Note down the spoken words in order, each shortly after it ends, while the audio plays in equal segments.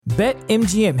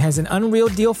BetMGM has an unreal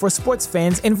deal for sports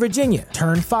fans in Virginia.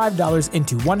 Turn $5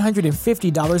 into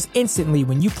 $150 instantly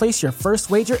when you place your first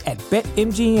wager at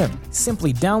BetMGM.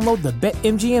 Simply download the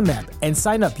BetMGM app and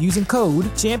sign up using code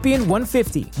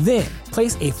Champion150. Then,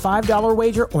 place a $5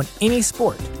 wager on any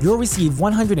sport. You'll receive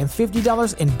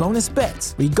 $150 in bonus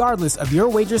bets, regardless of your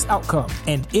wager's outcome.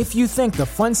 And if you think the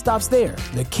fun stops there,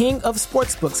 the King of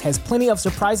Sportsbooks has plenty of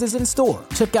surprises in store.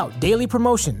 Check out daily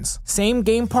promotions,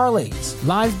 same-game parlays,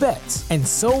 live bets, and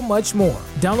so much more.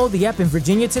 Download the app in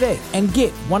Virginia today and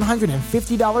get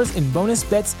 $150 in bonus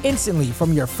bets instantly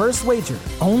from your first wager.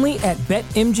 Only at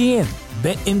BetMGM.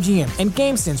 BetMGM and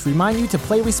GameSense remind you to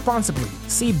play responsibly.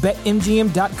 See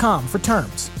BetMGM.com for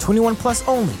terms. 21 plus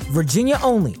only. Virginia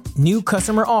only. New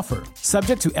customer offer.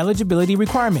 Subject to eligibility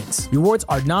requirements. Rewards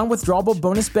are non-withdrawable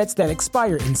bonus bets that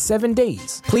expire in 7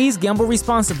 days. Please gamble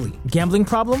responsibly. Gambling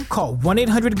problem? Call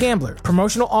 1-800-GAMBLER.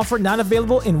 Promotional offer not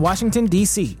available in Washington,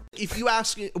 D.C. If you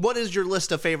ask, what is your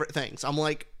list of favorite things? I'm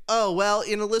like, oh, well,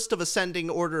 in a list of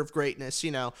ascending order of greatness,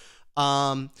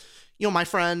 my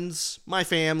friends, my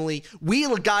family,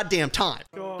 Wheel of Goddamn Time.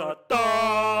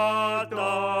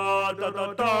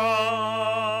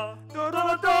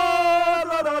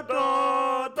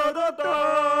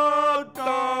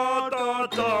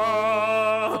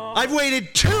 I've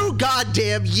waited 2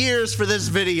 goddamn years for this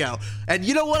video. And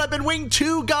you know what I've been waiting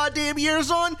 2 goddamn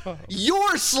years on?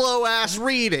 Your slow ass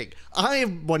reading. I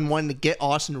have been wanting to get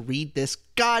Austin to read this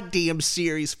goddamn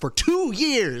series for 2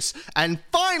 years. And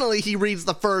finally he reads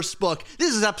the first book.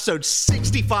 This is episode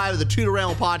 65 of the Tudor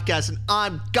Ramble podcast. And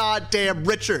I'm goddamn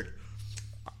Richard.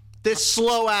 This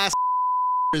slow ass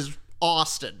is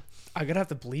Austin. I'm gonna have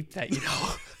to bleep that,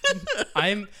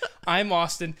 I'm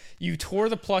Austin. You tore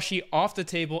the plushie off the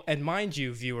table, and mind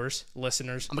you, viewers,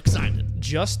 listeners, I'm excited.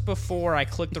 Just before I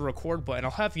clicked the record button,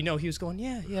 I'll have you know, he was going,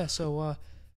 so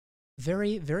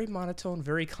very, very monotone,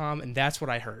 very calm, and that's what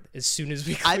I heard as soon as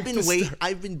we clicked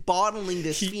I've been bottling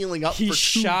this feeling up for 2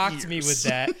 years. He shocked me with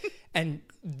that. And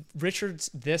Richard's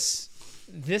this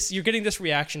you're getting this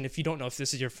reaction if you don't know if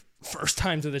this is your first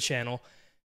time to the channel.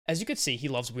 As you can see, he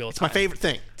loves Wheel of Time. My favorite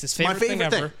thing. It's his favorite thing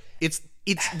ever. It's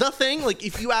the thing, like,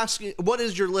 if you ask, what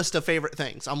is your list of favorite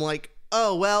things? I'm like,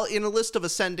 oh, well, in a list of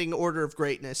ascending order of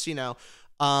greatness,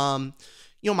 my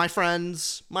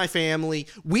friends, my family,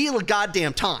 Wheel of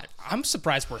Goddamn Time. I'm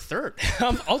surprised we're third.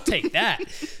 I'll take that.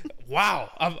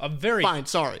 Wow. I'm very... Fine,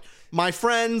 sorry. My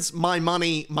friends, my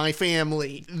money, my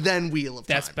family, then Wheel of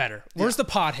Time. That's better. Where's the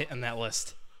pod hit on that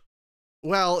list?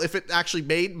 Well, if it actually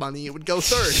made money, it would go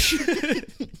third.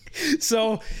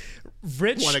 So,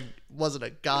 Rich... wasn't a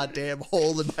goddamn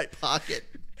hole in my pocket.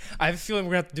 I have a feeling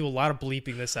we're going to have to do a lot of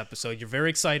bleeping this episode. You're very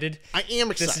excited. I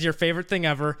am excited. This is your favorite thing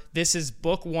ever. This is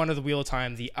book 1 of the Wheel of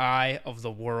Time, The Eye of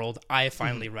the World. I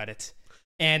finally read it.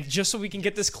 And just so we can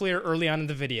get this clear early on in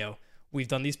the video, we've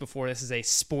done these before. This is a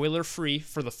spoiler-free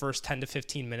for the first 10 to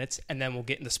 15 minutes, and then we'll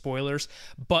get into spoilers.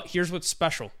 But here's what's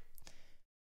special.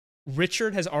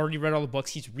 Richard has already read all the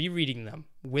books. He's rereading them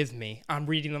with me. I'm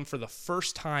reading them for the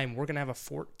first time. We're going to have a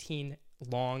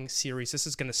 14-long series. This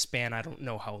is going to span I don't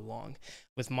know how long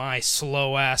with my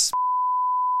slow ass.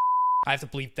 I have to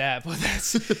bleep that, but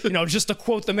that's, just to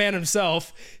quote the man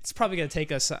himself, it's probably going to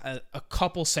take us a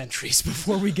couple centuries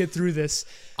before we get through this.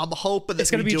 I'm hoping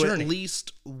that we do at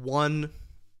least 1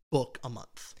 book a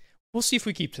month. We'll see if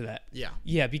we keep to that. Yeah.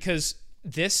 Yeah, because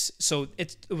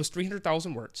it was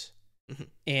 300,000 words.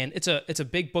 And it's a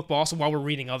big book, but also while we're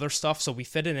reading other stuff, so we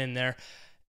fit it in there.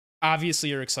 Obviously,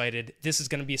 you're excited. This is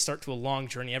going to be a start to a long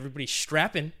journey. Everybody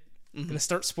strap in. I'm going to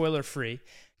start spoiler-free.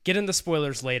 Get into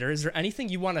spoilers later. Is there anything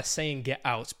you want to say and get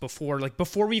out before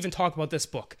we even talk about this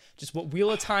book? Just what Wheel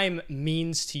of Time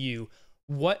means to you.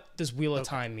 What does Wheel of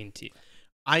Time mean to you?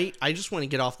 I just want to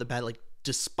get off the bat,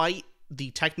 despite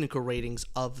the technical ratings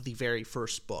of the very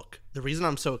first book, the reason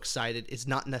I'm so excited is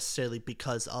not necessarily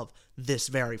because of this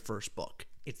very first book.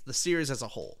 It's the series as a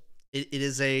whole. It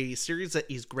is a series that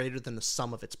is greater than the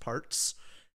sum of its parts.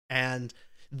 And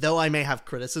though I may have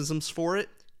criticisms for it,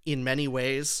 in many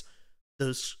ways,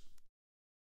 those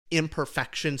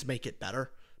imperfections make it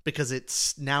better because it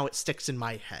sticks in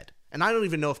my head. And I don't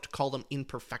even know if to call them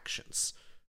imperfections.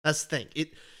 That's the thing.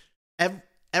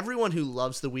 Everyone who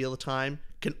loves the Wheel of Time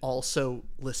can also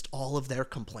list all of their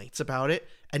complaints about it,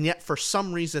 and yet for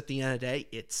some reason at the end of the day,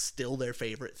 it's still their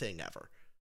favorite thing ever.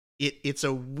 It's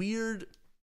a weird,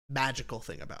 magical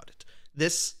thing about it.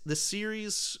 This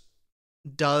series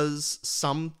does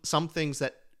some things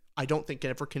that I don't think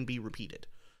ever can be repeated.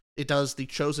 It does the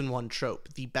chosen one trope,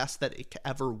 the best that it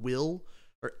ever will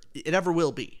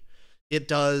be. It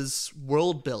does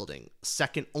world building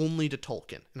second only to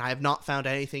Tolkien, and I have not found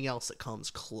anything else that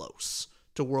comes close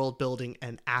to world building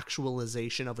and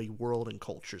actualization of a world and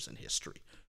cultures and history.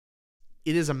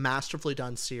 It is a masterfully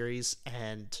done series,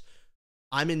 and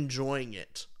I'm enjoying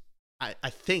it.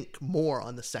 I think more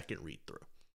on the second read through.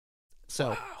 So,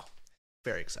 wow.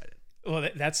 Very excited. Well,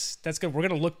 that's good. We're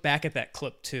going to look back at that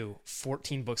clip too,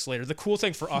 14 books later. The cool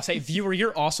thing for us, hey, viewer,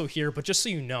 you're also here, but just so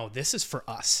you know, this is for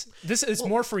us. This is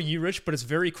more for you, Rich, but it's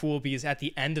very cool because at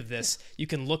the end of this, you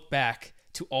can look back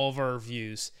to all of our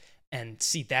reviews and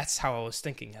see that's how I was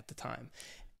thinking at the time.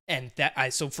 And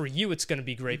so for you, it's going to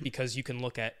be great because you can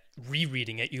look at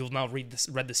rereading it. You'll now read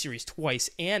the series twice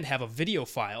and have a video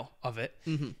file of it.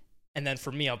 Mm-hmm. And then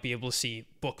for me, I'll be able to see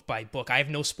book by book. I have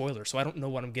no spoilers, so I don't know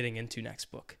what I'm getting into next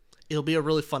book. It'll be a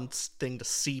really fun thing to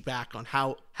see back on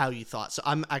how you thought. So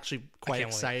I'm actually quite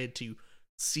excited to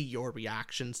see your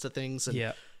reactions to things. And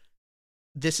yeah.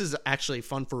 This is actually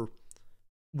fun for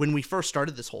when we first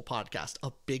started this whole podcast.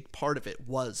 A big part of it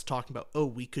was talking about,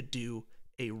 we could do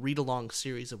a read-along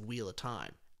series of Wheel of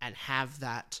Time and have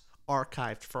that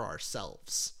archived for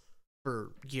ourselves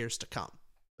for years to come.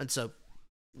 And so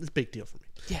it's a big deal for me.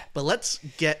 Yeah. But let's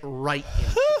get right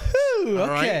into it.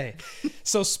 Okay.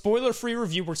 So spoiler-free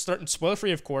review. We're starting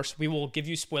spoiler-free, of course. We will give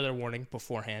you spoiler warning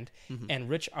beforehand. Mm-hmm. And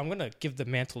Rich, I'm going to give the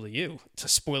mantle to you to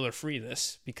spoiler-free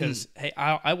this because, hey,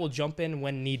 I will jump in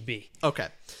when need be. Okay.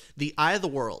 The Eye of the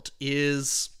World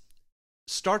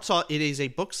starts off, it is a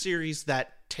book series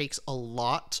that takes a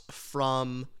lot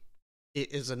from,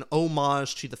 it is an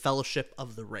homage to the Fellowship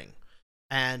of the Ring.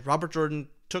 And Robert Jordan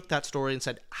took that story and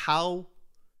said, how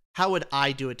would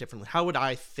I do it differently? How would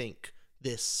I think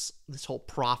this whole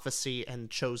prophecy and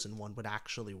chosen one would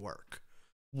actually work?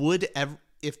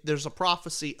 If there's a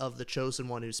prophecy of the chosen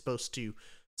one who's supposed to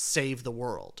save the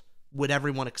world, would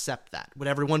everyone accept that? Would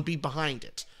everyone be behind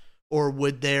it? Or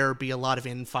would there be a lot of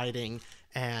infighting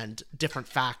and different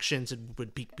factions, and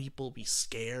would people be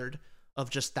scared of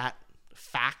just that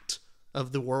fact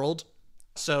of the world?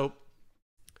 So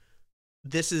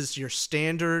this is your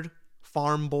standard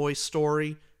farm boy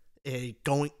story,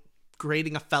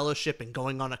 creating a fellowship and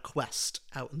going on a quest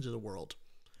out into the world.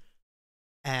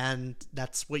 And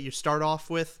that's what you start off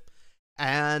with.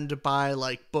 And by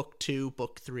like book 2,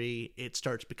 book 3, it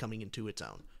starts becoming into its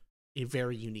own. A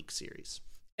very unique series.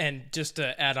 And just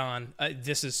to add on,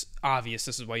 this is obvious,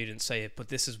 this is why you didn't say it, but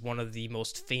this is one of the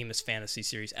most famous fantasy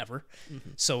series ever.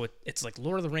 Mm-hmm. So it's like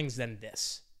Lord of the Rings, then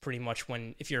this. Pretty much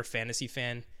if you're a fantasy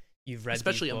fan, you've read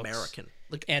especially these books. American.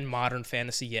 And modern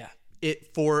fantasy, yeah.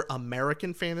 For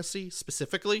American fantasy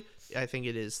specifically, I think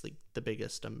it is the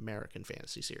biggest American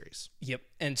fantasy series. Yep.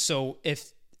 And so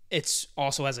if it's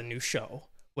also has a new show,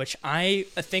 which I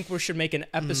think we should make an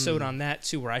episode on that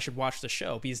too, where I should watch the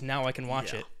show because now I can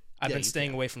watch it. I've been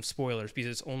staying away from spoilers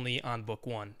because it's only on book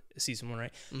 1, season 1,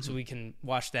 right? Mm-hmm. So we can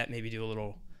watch that, maybe do a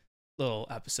little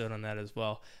episode on that as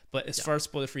well. But as far as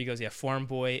spoiler free goes, Farm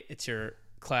Boy, it's your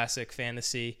classic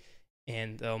fantasy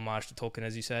and the homage to Tolkien,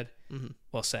 as you said. Mm-hmm.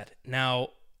 Well said. Now,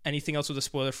 anything else with a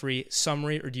spoiler free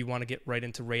summary, or do you want to get right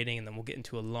into rating and then we'll get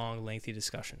into a long, lengthy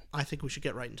discussion? I think we should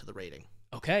get right into the rating.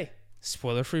 Okay.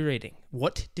 Spoiler free rating.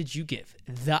 What did you give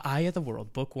The Eye of the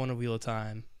World, book 1 of Wheel of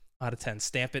Time? Out of 10.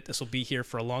 Stamp it. This will be here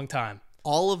for a long time.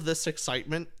 All of this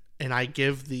excitement, and I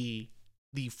give the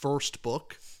first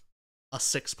book a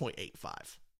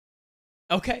 6.85.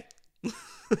 Okay.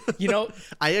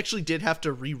 I actually did have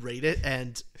to re-rate it,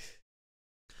 and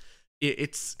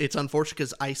it's unfortunate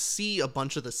because I see a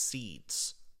bunch of the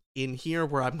seeds in here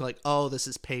where I'm like, oh, this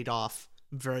is paid off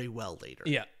very well later.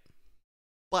 Yeah.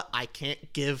 But I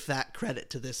can't give that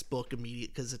credit to this book immediately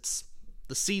because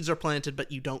the seeds are planted,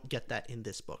 but you don't get that in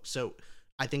this book. So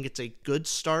I think it's a good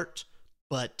start,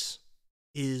 but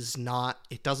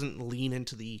it doesn't lean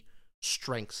into the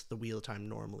strengths the Wheel of Time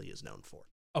normally is known for.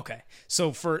 Okay.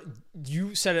 So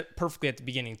you said it perfectly at the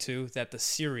beginning too, that the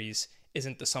series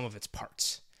isn't the sum of its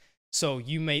parts. So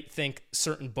you may think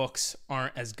certain books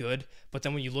aren't as good, but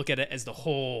then when you look at it as the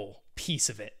whole piece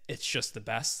of it, it's just the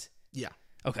best. Yeah.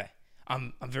 Okay.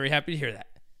 I'm very happy to hear that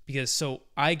because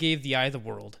I gave The Eye of the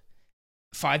World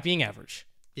 5 being average.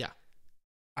 Yeah.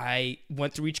 I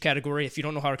went through each category. If you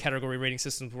don't know how our category rating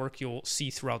systems work, you'll see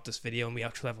throughout this video, and we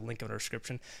actually have a link in our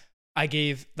description. I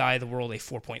gave The Eye of the World a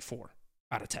 4.4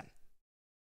 out of 10.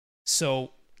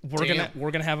 So we're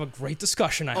gonna have a great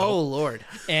discussion, I hope. Oh, Lord.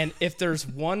 And if there's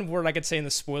one word I could say in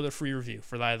the spoiler-free review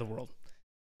for The Eye of the World,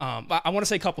 I want to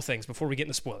say a couple things before we get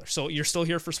into spoilers. So you're still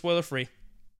here for spoiler-free.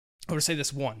 I want to say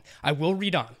this one. I will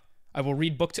read on. I'll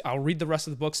read the rest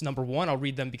of the books. Number 1, I'll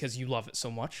read them because you love it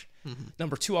so much. Mm-hmm.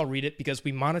 Number 2, I'll read it because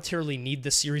we monetarily need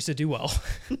this series to do well.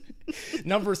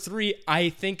 Number 3, I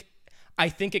think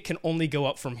it can only go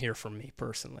up from here for me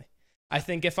personally. I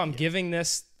think if I'm giving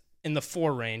this in the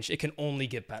 4 range, it can only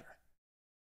get better.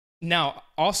 Now,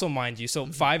 also mind you, so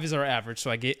 5 is our average, so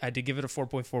I did give it a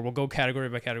 4.4. We'll go category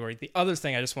by category. The other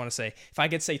thing I just want to say, if I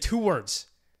could say 2 words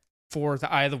for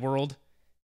The Eye of the World,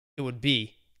 it would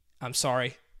be, I'm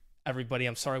sorry, everybody.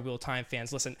 I'm sorry, Wheel of Time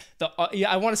fans. Listen,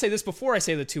 I want to say this before I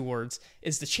say the 2 words,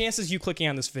 is the chances you clicking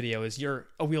on this video is you're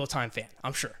a Wheel of Time fan,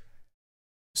 I'm sure.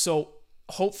 So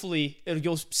hopefully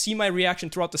you'll see my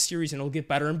reaction throughout the series and it'll get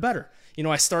better and better. You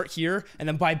know, I start here, and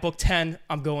then by book 10,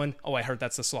 I'm going, oh, I heard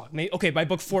that's the slog. Okay, by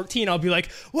book 14, I'll be like,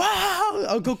 wow,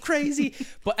 I'll go crazy.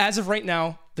 But as of right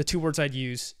now, the 2 words I'd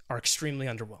use are extremely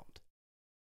underwhelmed.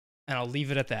 And I'll leave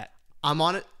it at that. I'm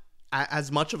on it.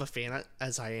 As much of a fan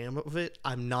as I am of it,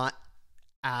 I'm not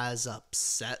as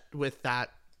upset with that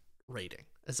rating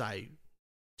as I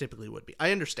typically would be.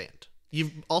 I understand.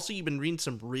 You've been reading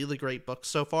some really great books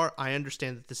so far. I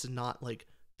understand that this is not like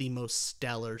the most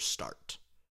stellar start.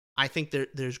 I think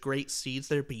there's great seeds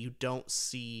there, but you don't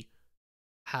see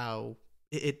how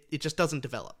it just doesn't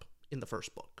develop in the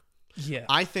first book. Yeah.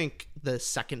 I think the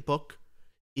second book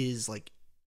is like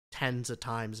tens of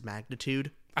times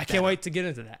magnitude. I can't wait to get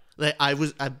into that. Like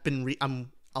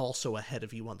I'm also ahead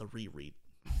of you on the reread.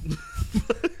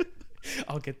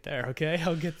 I'll get there, okay?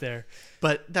 I'll get there.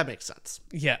 But that makes sense.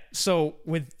 Yeah. So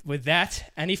with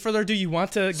that, any further ado, you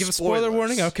want to give a spoiler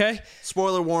warning? Okay.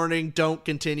 Spoiler warning, don't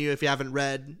continue if you haven't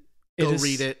read. Go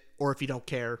read it. Or if you don't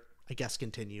care, I guess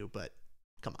continue, but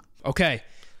come on. Okay.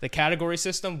 The category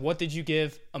system, what did you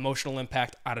give emotional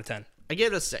impact out of 10? I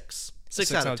gave it a 6.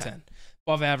 6 out of 10.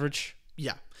 Above average.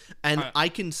 Yeah. And I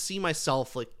can see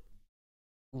myself like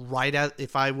right at,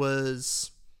 if I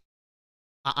was,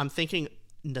 I'm thinking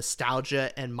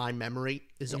nostalgia and my memory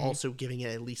is also giving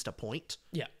it at least a point.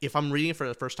 Yeah. If I'm reading it for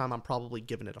the first time, I'm probably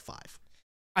giving it a 5.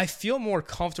 I feel more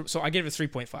comfortable. So I gave it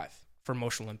 3.5 for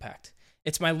emotional impact.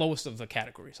 It's my lowest of the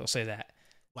categories. I'll say that.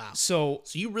 Wow. So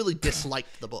you really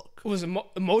disliked the book. It was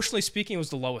emotionally speaking, it was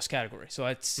the lowest category. So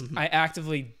it's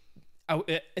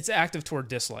it's active toward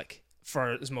dislike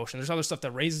for emotion. There's other stuff that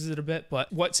raises it a bit,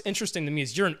 but what's interesting to me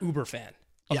is you're an uber fan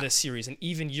of this series, and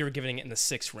even you're giving it in the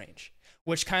 6 range,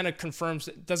 which kind of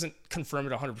doesn't confirm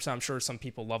it 100%. I'm sure some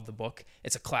people love the book.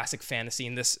 It's a classic fantasy,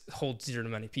 and this holds dear to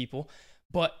many people.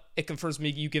 But it confirms me,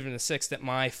 you giving it a 6, that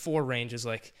my 4 range is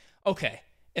like, okay,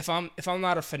 if I'm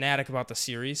not a fanatic about the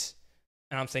series,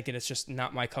 and I'm thinking it's just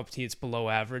not my cup of tea, it's below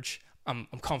average, I'm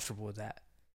comfortable with that.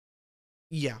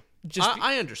 Yeah,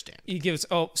 I understand.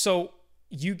 So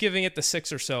you giving it the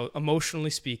 6 or so, emotionally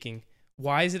speaking,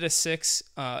 why is it a 6?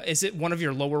 Is it one of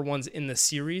your lower ones in the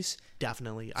series?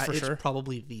 Definitely. For sure? It's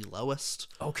probably the lowest.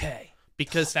 Okay.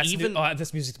 Because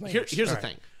this music's my ears. Here's the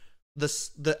thing.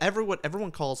 What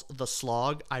everyone calls the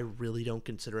slog, I really don't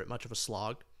consider it much of a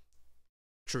slog.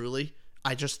 Truly.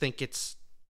 I just think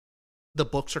the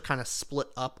books are kind of split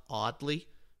up oddly,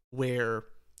 where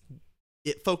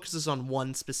it focuses on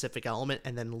one specific element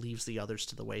and then leaves the others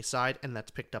to the wayside, and that's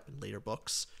picked up in later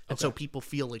books. And so people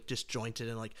feel like disjointed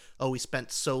and like, oh, we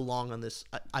spent so long on this.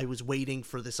 I was waiting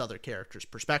for this other character's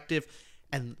perspective,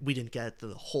 and we didn't get it through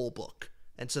the whole book.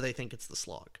 And so they think it's the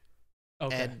slog.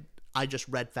 Okay. And I just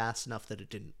read fast enough that it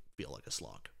didn't feel like a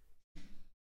slog.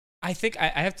 I think I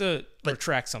have to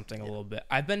retract something a little bit.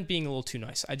 I've been being a little too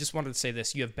nice. I just wanted to say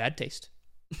this. You have bad taste.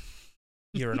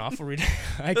 You're an awful reader.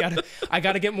 I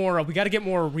gotta get more. We gotta get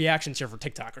more reactions here for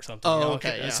TikTok or something. Oh,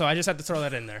 okay. Yeah. So I just have to throw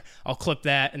that in there. I'll clip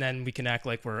that, and then we can act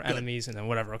like we're enemies, and then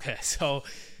whatever. Okay. So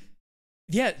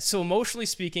yeah. So emotionally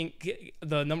speaking,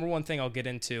 the number one thing I'll get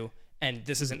into, and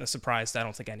this isn't a surprise to I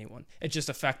don't think anyone, it just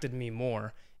affected me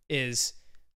more, is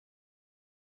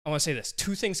I want to say this.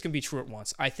 2 things can be true at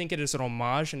once. I think it is an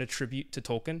homage and a tribute to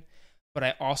Tolkien, but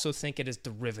I also think it is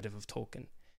derivative of Tolkien.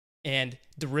 And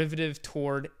derivative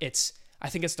toward I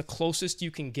think it's the closest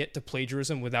you can get to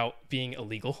plagiarism without being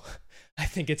illegal. I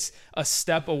think it's a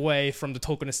step away from the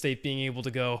Tolkien estate being able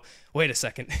to go, wait a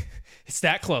second, it's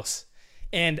that close.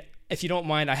 And if you don't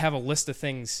mind, I have a list of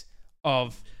things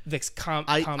of the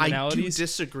commonalities. I do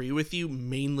disagree with you,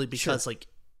 mainly because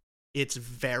it's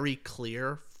very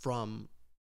clear from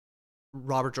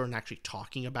Robert Jordan actually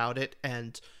talking about it,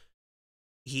 and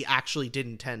he actually did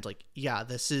intend,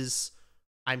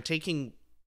 I'm taking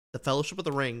the Fellowship of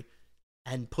the Ring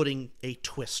and putting a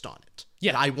twist on it.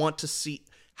 Yeah. I want to see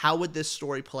how would this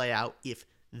story play out if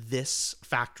this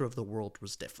factor of the world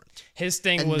was different. His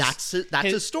thing was that's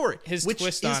his story. His which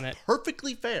twist is on it,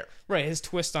 perfectly fair. Right. His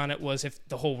twist on it was if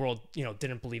the whole world,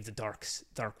 didn't believe the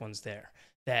dark one's there.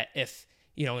 That if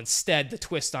instead the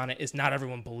twist on it is not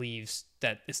everyone believes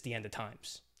that it's the end of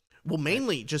times. Well,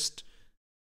 mainly just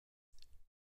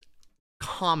a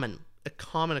common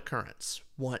occurrence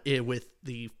with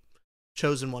the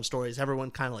Chosen One stories,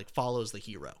 everyone kind of like follows the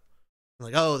hero.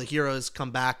 Like, oh, the hero has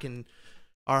come back, and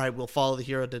all right, we'll follow the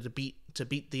hero to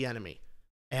beat the enemy.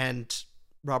 And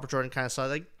Robert Jordan kind of saw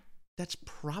like that's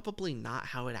probably not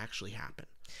how it actually happened.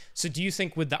 So do you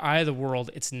think with the Eye of the World,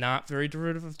 it's not very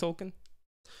derivative of Tolkien?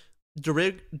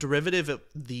 Derivative of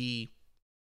the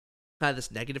kind of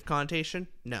this negative connotation?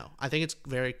 No, I think it's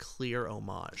very clear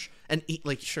homage. And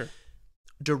sure,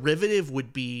 derivative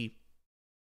would be,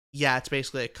 yeah, it's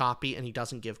basically a copy, and he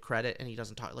doesn't give credit, and he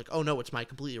doesn't talk like, oh no, it's my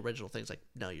completely original thing. It's like,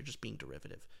 no, you're just being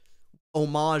derivative.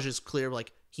 Homage is clear,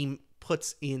 like he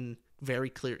puts in very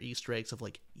clear Easter eggs of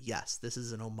like, yes, this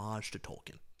is an homage to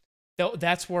Tolkien.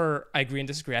 That's where I agree and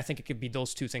disagree. I think it could be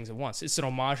those two things at once. It's an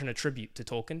homage and a tribute to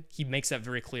Tolkien. He makes that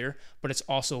very clear, but it's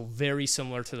also very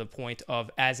similar to the point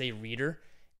of, as a reader,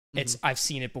 it's I've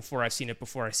seen it before, I've seen it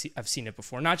before, I've seen it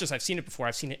before. Not just I've seen it before,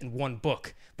 I've seen it in one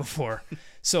book before.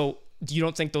 So you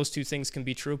don't think those two things can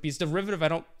be true? Because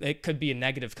derivative, it could be a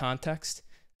negative context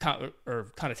or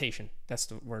connotation. That's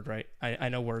the word, right? I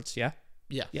know words, yeah?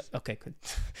 Yeah. Yep. Okay, good.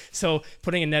 So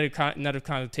putting a negative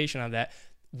connotation on that,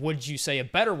 would you say a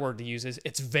better word to use is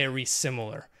it's very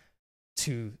similar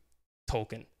to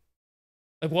Tolkien?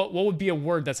 Like what would be a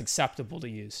word that's acceptable to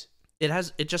use?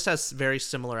 It just has very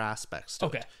similar aspects to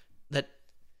it.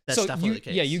 That's so definitely the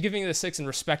case. Yeah, you giving it a 6 and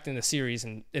respecting the series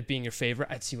and it being your favorite,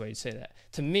 I'd see why you'd say that.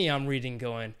 To me, I'm reading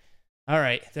going, all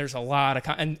right, there's a lot of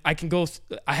and I can go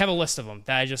I have a list of them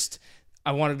that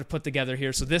I wanted to put together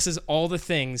here. So this is all the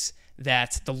things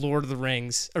that the Lord of the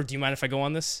Rings, or do you mind if I go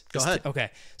on this? Go ahead.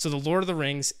 Okay. So the Lord of the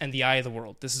Rings and the Eye of the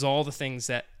World. This is all the things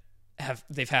that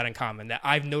they've had in common that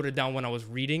I've noted down when I was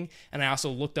reading. And I also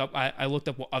looked up, I looked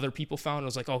up what other people found. And I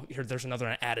was like, oh, there's another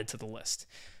one added to the list.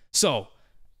 So,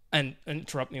 and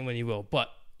interrupt me when you will, but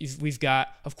we've got,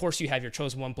 of course, you have your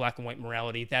Chosen One, black and white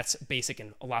morality. That's basic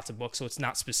in lots of books, so it's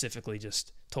not specifically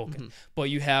just Tolkien. Mm-hmm. But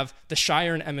you have the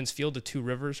Shire and Emond's Field, the two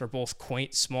rivers, are both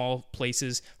quaint, small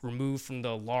places removed from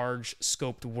the large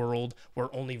scoped world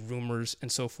where only rumors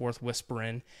and so forth whisper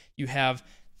in. You have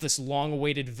this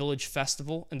long-awaited village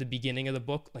festival in the beginning of the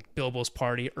book, like Bilbo's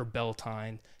party or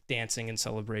Beltane, dancing and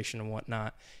celebration and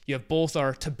whatnot. You have both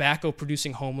our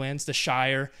tobacco-producing homelands, the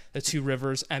Shire, the two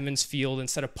rivers, Emond's Field.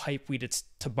 Instead of pipeweed, it's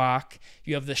tobacco.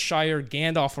 You have the Shire,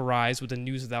 Gandalf arrives with the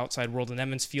news of the outside world. In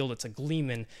Emond's Field, it's a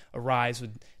Gleeman arrives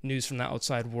with news from the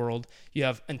outside world. You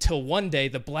have, until one day,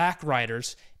 the Black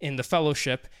Riders in the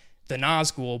Fellowship, the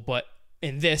Nazgul, but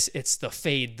in this, it's the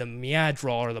Fade, the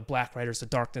Meadral, or the Black Riders, the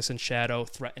Darkness and Shadow,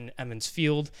 threaten Emond's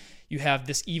Field. You have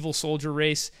this evil soldier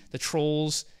race, the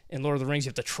Trolls. In Lord of the Rings, you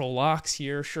have the Trollocs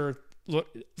here. Sure,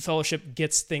 Fellowship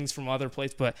gets things from other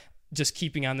places, but just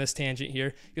keeping on this tangent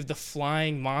here, you have the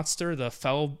flying monster, the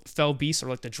fell beasts, or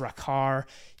like the Drakkar.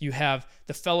 You have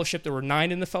the Fellowship. There were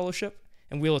 9 in the Fellowship.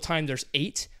 In Wheel of Time, there's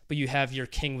 8, but you have your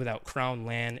king without crown,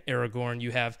 Lan, Aragorn.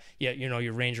 You have,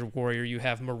 your ranger warrior. You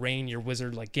have Moraine, your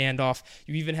wizard, like Gandalf.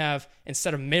 You even have,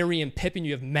 instead of Merry and Pippin,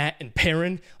 you have Matt and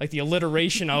Perrin. Like the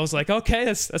alliteration, I was like, okay,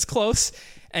 that's close.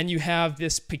 And you have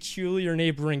this peculiar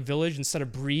neighboring village. Instead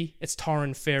of Bree, it's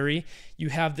Taran Ferry. You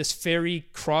have this ferry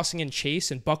crossing in Chase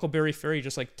and Buckleberry Ferry,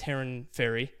 just like Taran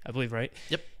Ferry, I believe, right?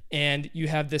 Yep. And you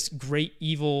have this great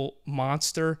evil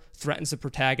monster threatens the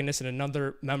protagonist, and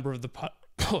another member of the party,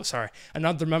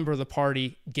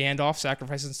 Gandalf,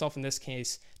 sacrifices himself. In this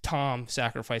case, Tom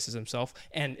sacrifices himself,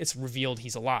 and it's revealed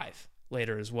he's alive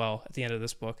later as well at the end of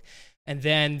this book. And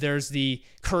then there's the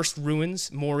Cursed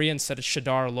Ruins, Moria instead of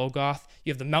Shadar Logoth.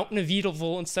 You have the Mountain of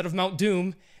Evil instead of Mount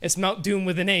Doom. It's Mount Doom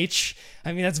with an H.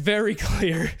 I mean, that's very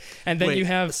clear. And then you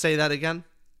have... Say that again?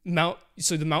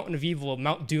 So the Mountain of Evil,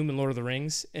 Mount Doom in Lord of the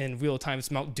Rings. In Wheel of Time, it's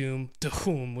Mount Doom,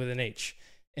 Doom with an H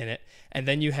in it. And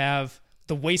then you have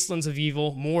the Wastelands of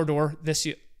Evil, Mordor. This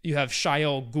you have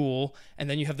Shaiol Ghul, and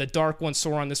then you have the Dark One,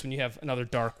 Sauron. This one you have another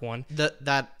Dark One.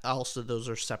 That also, those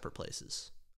are separate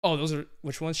places. Oh, those are,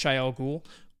 which ones? Shaiol Ghul?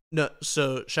 No,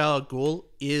 so Shaiol Ghul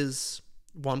is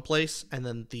one place, and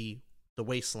then the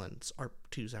Wastelands are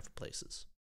 2 separate places.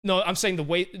 No, I'm saying a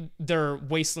wasteland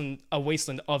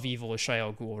of evil is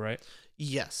Shaiol Ghul, right?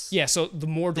 Yes. Yeah, so the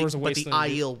Mordor's a wasteland. But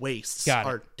the Aiel Wastes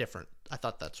are different. I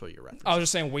thought that's what you're referencing. I was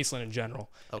just saying wasteland in general.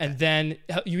 Okay. And then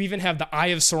you even have the Eye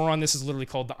of Sauron. This is literally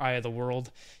called the Eye of the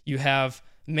World. You have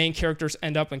main characters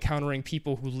end up encountering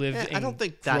people who live in... I don't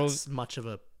think that's much of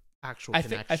a actual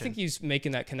connection. I think he's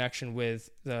making that connection with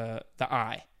the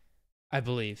Eye, I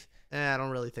believe. I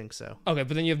don't really think so. Okay,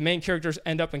 but then you have main characters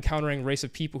end up encountering a race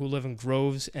of people who live in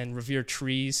groves and revere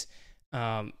trees,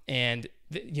 and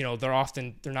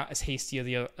they're not as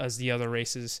hasty as the other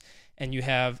races, and you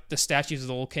have the statues of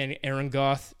the old king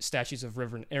Arangoth, statues of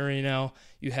River and Arianel.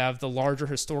 You have the larger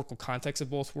historical context of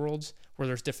both worlds, where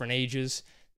there's different ages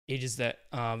that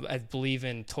I believe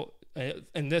in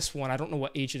this one, I don't know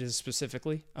what age it is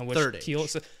specifically on which Third Keel.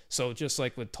 age. So just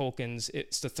like with Tolkien's,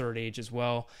 it's the third age as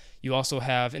well. You also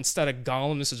have, instead of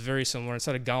Gollum, this is very similar.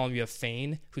 Instead of Gollum, you have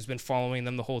Fane, who's been following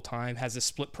them the whole time, has this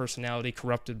split personality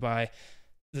corrupted by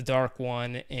the Dark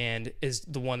One, and is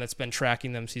the one that's been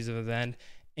tracking them season of the end.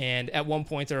 And at one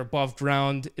point, their above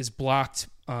ground is blocked,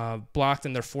 and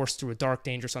they're forced through a dark,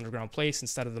 dangerous underground place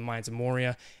instead of the mines of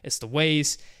Moria. It's the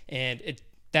Ways, and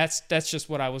that's just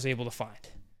what I was able to find.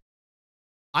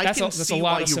 I can see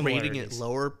why you're rating it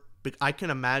lower, but I can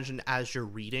imagine as you're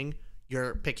reading,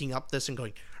 you're picking up this and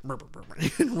going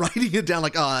and writing it down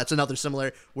like, oh, that's another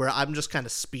similar, where I'm just kind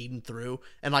of speeding through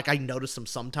and like I notice them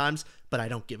sometimes, but I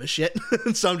don't give a shit.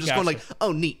 So I'm just going like,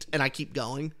 oh, neat. And I keep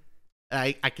going.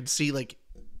 And I can see like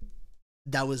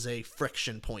that was a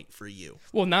friction point for you.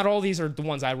 Well, not all these are the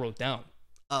ones I wrote down.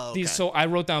 Oh, okay. So I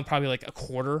wrote down probably like a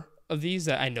quarter of these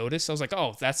that I noticed. I was like,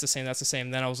 oh, that's the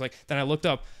same. Then I was like, then I looked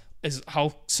up, is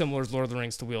how similar is Lord of the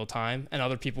Rings to Wheel of Time, and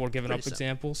other people were giving up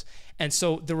examples. And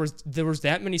so there was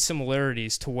that many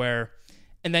similarities to where,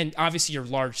 and then obviously your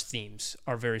large themes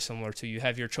are very similar too. You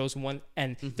have your chosen one,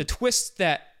 and the twist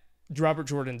that Robert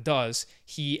Jordan does,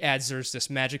 he adds there's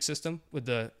this magic system with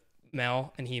the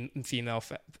male and female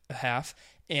half,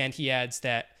 and he adds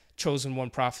that chosen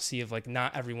one prophecy of like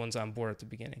not everyone's on board at the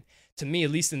beginning. To me, at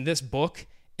least in this book,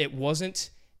 it wasn't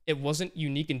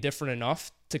unique and different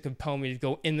enough to compel me to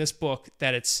go in this book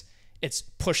that it's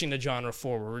pushing the genre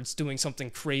forward. It's doing something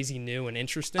crazy new and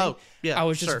interesting. Oh, yeah. I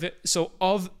was just so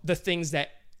of the things that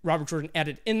Robert Jordan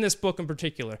added in this book in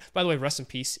particular. By the way, rest in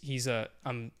peace. He's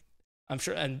I'm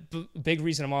sure, and big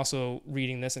reason I'm also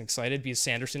reading this and excited because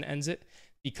Sanderson ends it,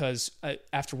 because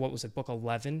after what was it, book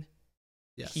 11.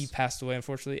 Yes. He passed away,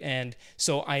 unfortunately. And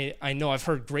so I know I've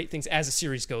heard great things as the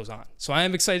series goes on. So I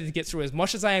am excited to get through. As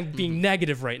much as I am being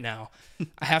negative right now,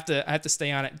 I have to stay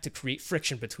on it to create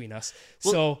friction between us.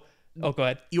 Well, go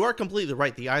ahead. You are completely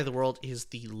right. The Eye of the World is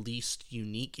the least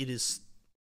unique. It is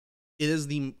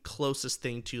the closest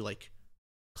thing to like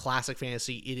classic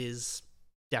fantasy. It is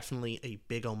definitely a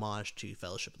big homage to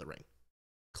Fellowship of the Ring.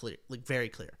 Clear, like very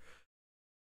clear.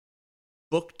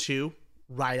 Book 2,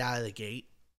 right out of the gate,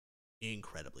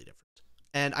 incredibly different.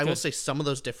 And I will say some of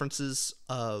those differences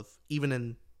of even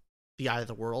in the Eye of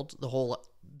the World,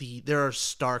 there are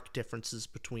stark differences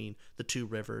between the two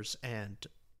rivers and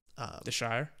the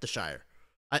Shire.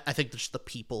 I think just the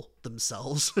people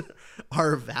themselves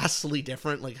are vastly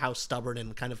different, like how stubborn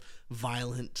and kind of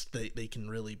violent they can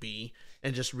really be,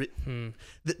 and just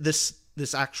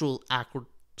this actual awkward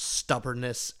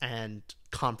stubbornness and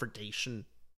confrontation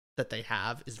that they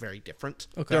have is very different.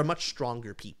 Okay. They're much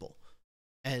stronger people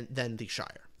than the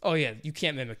Shire. Oh yeah, you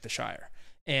can't mimic the Shire.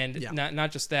 And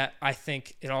not just that, I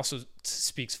think it also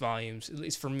speaks volumes, at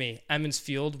least for me. Emond's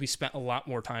Field, we spent a lot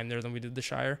more time there than we did the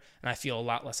Shire, and I feel a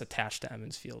lot less attached to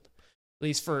Emond's Field, at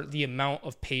least for the amount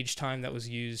of page time that was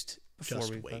used before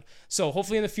we. So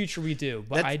hopefully in the future we do,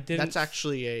 but I didn't. That's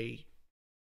actually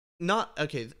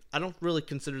I don't really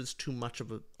consider this too much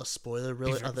of a spoiler,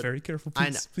 really. Be very careful, please. I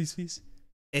know. Please.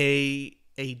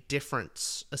 A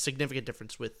difference, a significant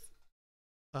difference with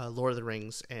Lord of the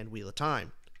Rings and Wheel of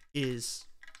Time is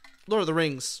Lord of the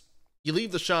Rings, you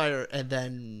leave the Shire and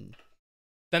then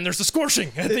there's the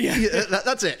scorching at the end. Yeah,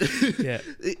 that's it. Yeah.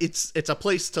 It's a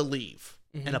place to leave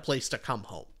and a place to come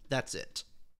home. That's it.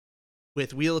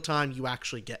 With Wheel of Time, you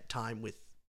actually get time with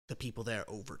the people there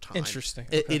over time. Interesting.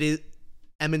 Okay. It is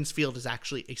Emond's Field is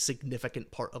actually a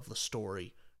significant part of the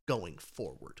story going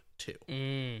forward too.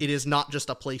 It is not just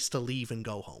a place to leave and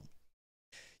go home.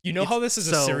 You know how this is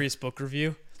a serious book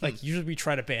review? Like, usually we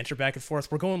try to banter back and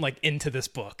forth. We're going, like, into this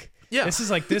book. Yeah. This is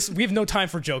like this. We have no time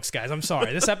for jokes, guys. I'm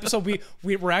sorry. This episode,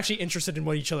 we're actually interested in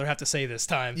what each other have to say this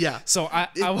time. Yeah. So I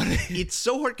want to... It's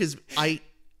so hard because I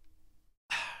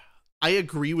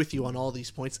agree with you on all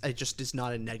these points. It just is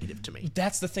not a negative to me.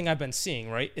 That's the thing I've been seeing,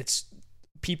 right? It's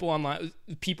people online.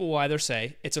 People will either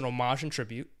say it's an homage and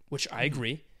tribute, which I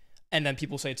agree, and then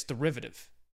people say it's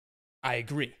derivative. I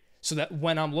agree. So that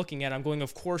when I'm looking at it, I'm going,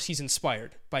 of course he's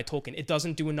inspired by Tolkien. It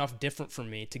doesn't do enough different for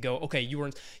me to go, okay, you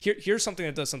were here's something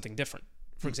that does something different.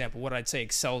 For example, what I'd say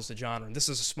excels the genre. And this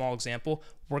is a small example.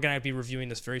 We're going to be reviewing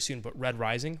this very soon, but Red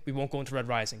Rising, we won't go into Red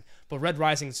Rising. But Red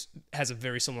Rising has a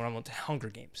very similar element to Hunger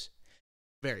Games.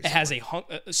 Very similar. It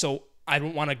has so I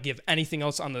don't want to give anything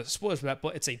else on the spoilers for that,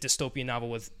 but it's a dystopian novel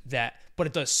with that. But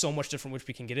it does so much different, which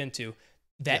we can get into,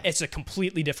 that it's a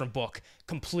completely different book,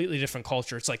 completely different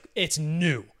culture. It's like, it's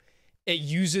new. it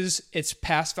uses its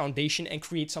past foundation and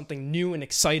creates something new and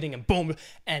exciting and boom,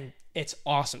 and it's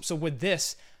awesome. So with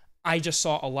this, I just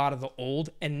saw a lot of the old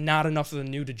and not enough of the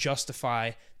new to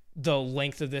justify the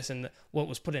length of this and what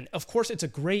was put in. Of course, it's a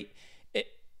great.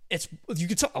 It's you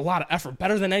could tell a lot of effort,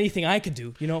 better than anything I could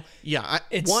do. You know. Yeah.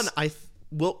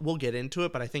 We'll get into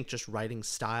it, but I think just writing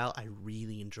style, I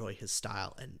really enjoy his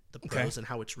style and the prose and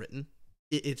how it's written.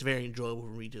 It's very enjoyable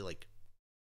for me to like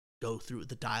go through.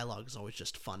 The dialogue is always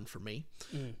just fun for me,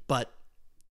 but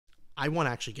I want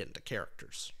to actually get into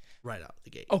characters right out of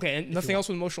the gate. Okay, and nothing else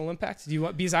with emotional impact? Do you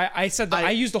want, because I said that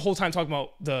I used the whole time talking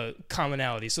about the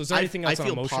commonality. So is there anything else on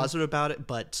emotion? I feel positive about it,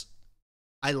 but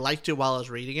I liked it while I was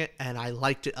reading it, and I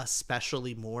liked it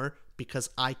especially more because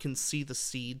I can see the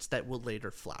seeds that will later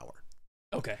flower.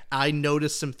 Okay. I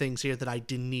noticed some things here that I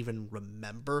didn't even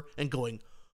remember and going,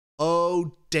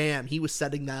 oh, damn, he was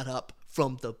setting that up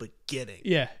from the beginning.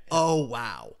 Yeah. Oh,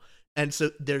 wow. And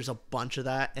so there's a bunch of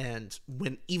that. And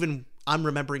when even I'm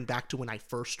remembering back to when I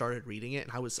first started reading it,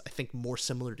 and I was, I think, more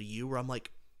similar to you, where I'm like,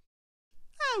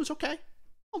 it was okay.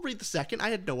 I'll read the second. I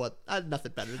had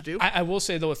nothing better to do. I will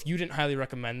say, though, if you didn't highly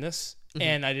recommend this,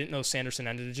 and I didn't know Sanderson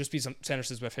ended it, just because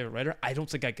Sanderson's my favorite writer, I don't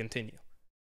think I'd continue.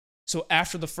 So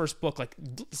after the first book, like,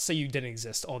 let's say you didn't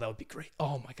exist. Oh, that would be great.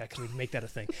 Oh, my God, can we make that a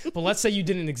thing? But let's say you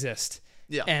didn't exist.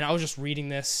 Yeah. And I was just reading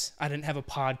this. I didn't have a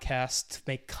podcast to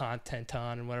make content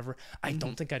on and whatever. I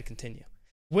don't think I'd continue.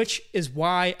 Which is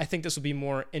why I think this will be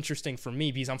more interesting for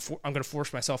me, because I'm going to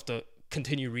force myself to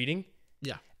continue reading.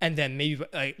 Yeah. And then maybe,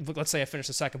 let's say I finish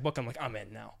the second book. I'm like, I'm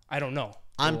in now. I don't know.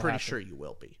 I'm pretty sure you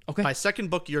will be. Okay. By second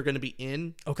book, you're going to be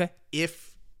in. Okay.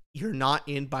 If you're not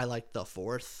in by like the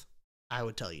fourth, I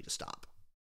would tell you to stop.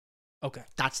 Okay.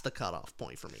 That's the cutoff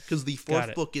point for me. Because the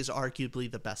fourth book is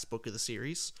arguably the best book of the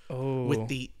series. Oh. With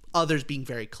the others being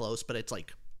very close, but it's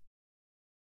like,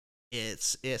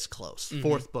 it's close.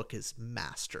 Fourth book is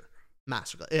master.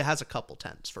 It has a couple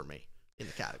tens for me in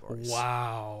the categories.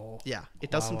 Wow. Yeah.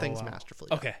 It does some things masterfully.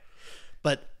 Okay.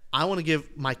 But I want to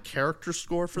give my character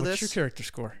score for this. What's your character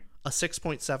score? A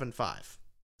 6.75.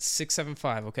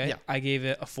 6.75, okay? Yeah. I gave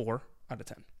it a 4 out of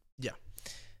 10. Yeah.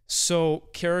 So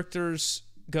characters,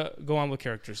 go on with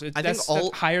characters. That's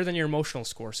higher than your emotional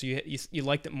score, so you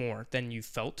liked it more than you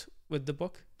felt with the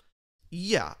book?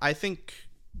 Yeah, I think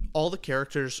all the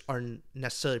characters are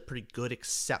necessarily pretty good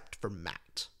except for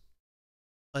Matt.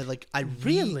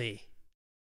 Really?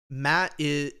 Matt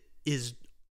is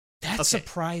that's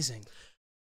surprising.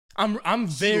 I'm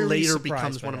very later surprised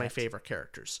becomes by one of that. my favorite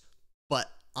characters, but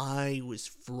I was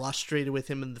frustrated with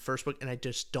him in the first book, and I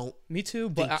just don't. Me too,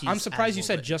 but I'm surprised you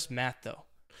said just Matt though.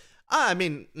 I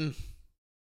mean,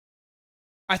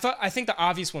 I think the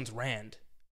obvious one's Rand,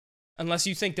 unless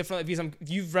you think differently, because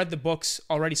you've read the books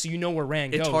already, so you know where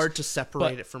Rand goes. It's hard to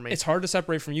separate it from me. It's hard to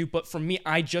separate from you, but for me,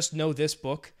 I just know this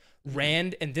book,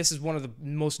 Rand, and this is one of the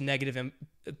most negative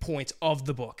points of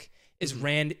the book. Is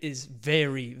Rand is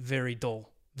very, very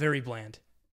dull, very bland.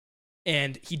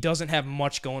 And he doesn't have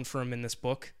much going for him in this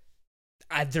book.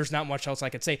 There's not much else I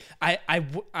could say.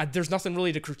 There's nothing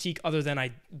really to critique other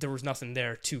than there was nothing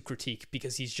there to critique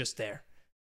because he's just there.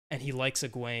 And he likes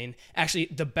Egwene. Actually,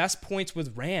 the best points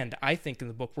with Rand, I think, in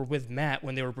the book were with Matt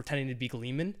when they were pretending to be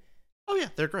Gleeman. Oh, yeah,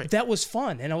 they're great. That was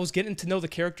fun. And I was getting to know the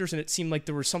characters, and it seemed like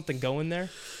there was something going there.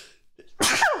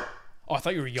 Oh, I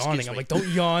thought you were yawning. I'm like, don't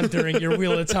yawn during your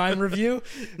Wheel of Time review.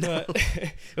 No. But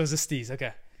it was a steez.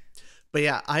 Okay. But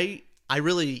yeah, I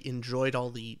really enjoyed all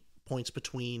the points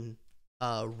between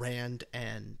Rand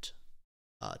and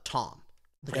Tom.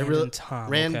 Rand,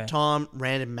 Tom,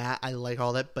 Rand, and Matt. I like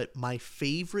all that. But my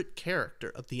favorite character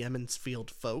of the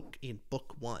Emmonsfield folk in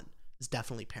book 1 is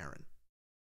definitely Perrin.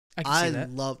 I can see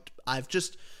that. I've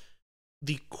just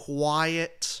the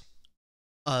quiet,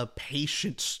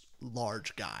 patient,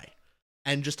 large guy.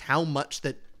 And just how much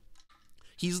that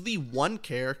he's the one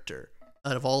character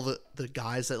out of all the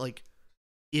guys that like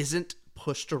isn't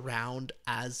pushed around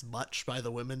as much by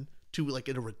the women to like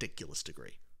in a ridiculous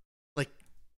degree. Like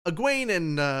Egwene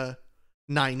and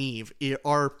Nynaeve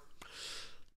are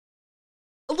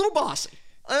a little bossy.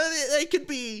 They could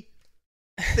be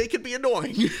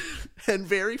annoying and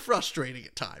very frustrating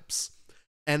at times.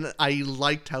 And I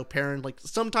liked how Perrin, like,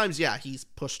 sometimes he's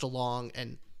pushed along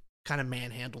and kind of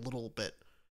manhandled a little bit,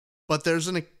 but there's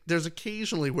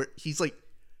occasionally where he's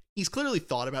clearly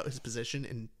thought about his position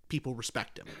and people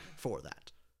respect him for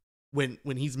that. When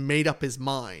he's made up his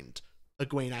mind,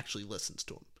 Egwene actually listens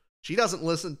to him. She doesn't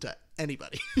listen to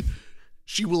anybody.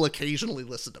 She will occasionally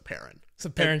listen to Perrin. So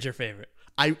Perrin's your favorite.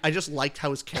 I just liked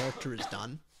how his character is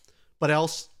done, but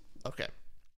else okay.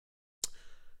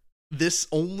 This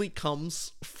only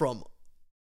comes from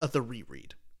the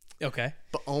reread. Okay.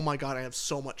 But oh my god, I have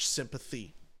so much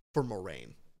sympathy for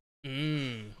Moraine.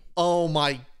 Mm. Oh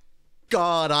my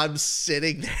god, I'm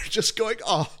sitting there just going,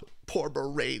 oh, poor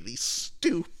Moraine, these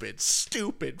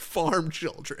stupid farm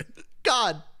children.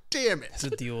 God damn it. Has to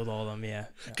deal with all of them, yeah.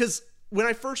 Because when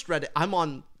I first read it, I'm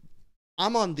on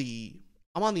the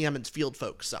Emmons Field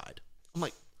folks side. I'm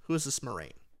like, who is this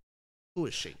Moraine? Who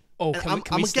is she? Oh, And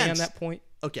can we stay on that point?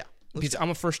 Oh yeah. Because I'm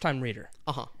a first-time reader.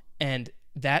 Uh-huh. And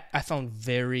that I found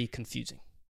very confusing.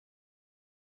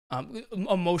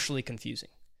 Emotionally confusing.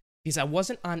 Because I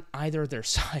wasn't on either of their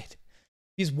side.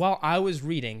 Because while I was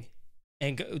reading,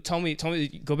 and tell me,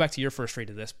 go back to your first read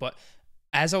of this, but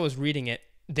as I was reading it,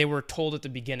 they were told at the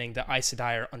beginning that Aes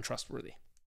Sedai are untrustworthy.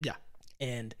 Yeah.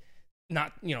 And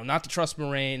not to trust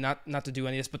Moraine, not to do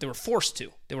any of this, but they were forced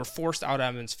to. They were forced out of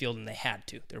Emmons Field, and they had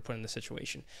to. They were put in this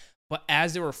situation. But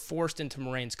as they were forced into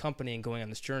Moraine's company and going on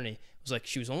this journey, it was like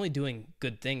she was only doing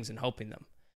good things and helping them.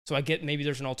 So I get maybe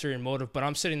there's an ulterior motive, but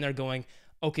I'm sitting there going,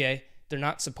 okay, they're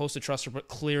not supposed to trust her, but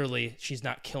clearly she's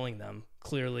not killing them.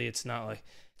 Clearly it's not like...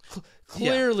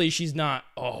 Clearly she's not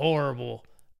a horrible...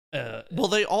 well,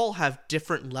 they all have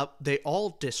different... they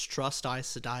all distrust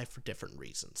Aes Sedai for different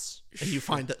reasons. And you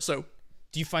find that... So...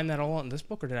 Do you find that all in this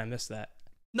book, or did I miss that?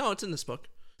 No, it's in this book.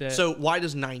 So why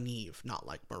does Nynaeve not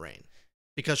like Moraine?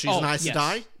 Because she's an Aes yes.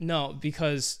 Sedai? No,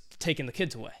 because taking the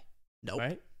kids away. Nope.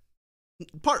 Right?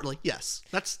 Partly, yes.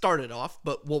 That started off,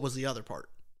 but what was the other part?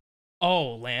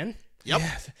 Oh, Lan? Yep.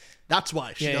 Yeah. That's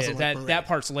why she doesn't like Moraine. That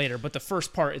part's later, but the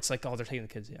first part, it's like, oh, they're taking the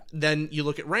kids, yeah. Then you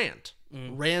look at Rand.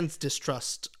 Rand's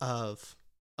distrust of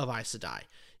Aes Sedai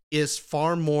is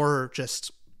far more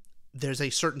just... There's a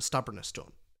certain stubbornness to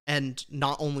him. And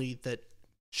not only that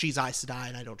she's Aes Sedai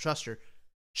and I don't trust her,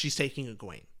 she's taking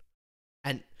Egwene.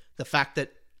 And the fact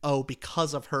that,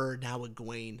 because of her, now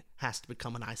Egwene has to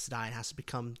become an Aes Sedai and has to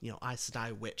become, Aes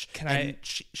Sedai witch.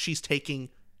 She's taking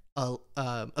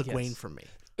Egwene from me.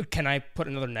 Can I put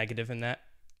another negative in that?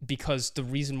 Because the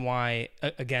reason why,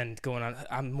 again, going on,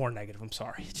 I'm more negative, I'm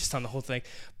sorry, just on the whole thing.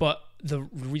 But the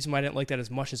reason why I didn't like that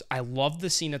as much is I loved the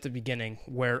scene at the beginning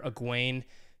where Egwene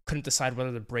couldn't decide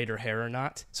whether to braid her hair or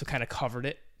not, so kind of covered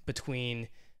it between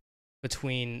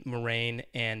Moraine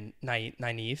and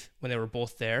Nynaeve when they were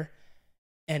both there,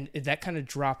 and that kind of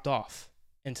dropped off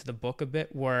into the book a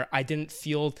bit, where I didn't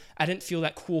feel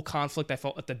that cool conflict I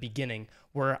felt at the beginning,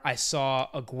 where I saw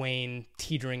Egwene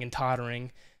teetering and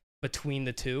tottering between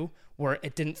the two, where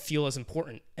it didn't feel as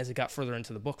important as it got further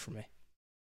into the book for me.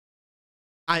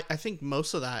 I think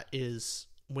most of that is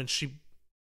when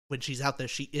she's out there,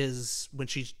 when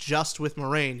she's just with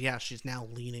Moraine, yeah, she's now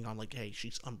leaning on like, hey,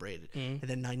 she's unbraided. And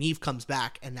then Nynaeve comes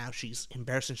back and now she's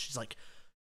embarrassed and she's like,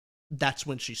 that's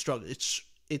when she struggles.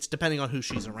 It's depending on who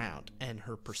she's around and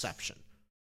her perception.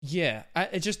 Yeah,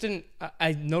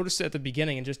 I noticed it at the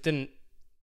beginning and it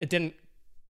didn't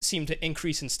seem to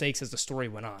increase in stakes as the story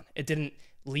went on. It didn't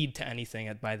lead to anything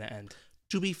by the end.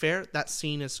 To be fair, that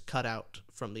scene is cut out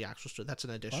from the actual story. That's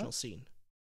an additional scene.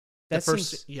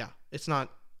 It's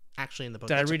not actually in the book.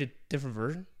 Did I read a different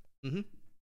version? Mm-hmm.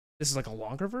 This is like a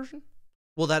longer version?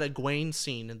 Well, that Egwene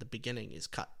scene in the beginning is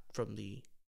cut from the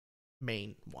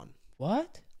main one.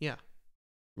 What? Yeah.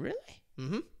 Really?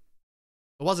 Mm-hmm.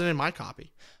 It wasn't in my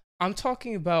copy. I'm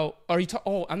talking about...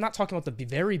 I'm not talking about the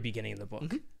very beginning of the book.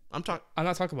 Mm-hmm. I'm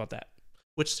not talking about that.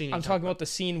 Which scene? I'm talking about the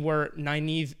scene where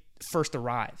Nynaeve first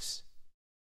arrives.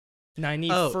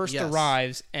 Nynaeve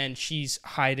arrives and she's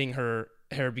hiding her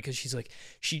hair because she's like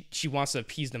she wants to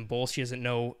appease them both. She doesn't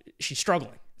know, she's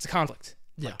struggling. It's a conflict.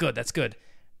 Yeah. Like, good, that's good.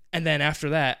 And then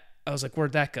after that, I was like,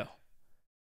 where'd that go?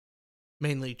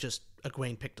 Mainly just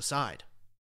Egwene picked a side.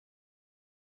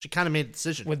 She kind of made a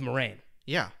decision with Moraine.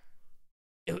 Yeah.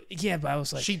 Yeah, but I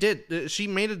was like, she did. She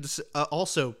made a decision.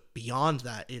 Also, beyond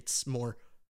that, it's more.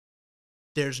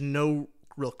 There's no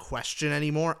real question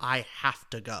anymore. I have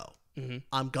to go. Mm-hmm.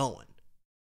 I'm going.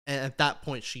 And at that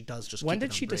point, she does just. When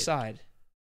did she decide?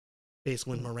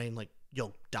 Basically, when Moraine, like,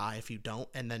 you'll die if you don't,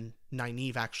 and then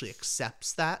Nynaeve actually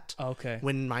accepts that. Okay.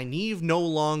 When Nynaeve no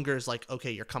longer is like,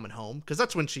 okay, you're coming home, because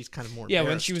that's when she's kind of more. Yeah,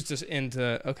 when she was just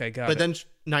into. Okay, got it. But then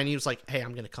Nynaeve's like, hey,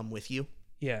 I'm gonna come with you.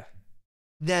 Yeah.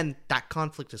 Then that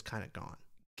conflict is kind of gone.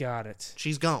 Got it.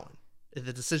 She's going.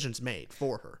 The decision's made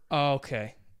for her.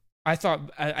 Okay.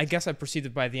 I guess I perceived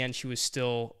that by the end she was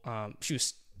still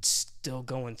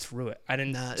going through it. I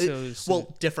didn't know.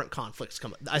 Different conflicts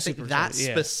come up. I think that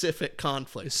specific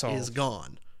conflict is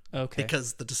gone. Okay.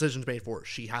 Because the decision's made for her.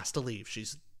 She has to leave.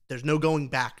 There's no going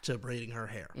back to braiding her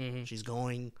hair. Mm-hmm. She's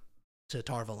going to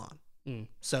Tar-Valon. Mm.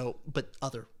 So, but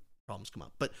other problems come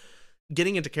up. But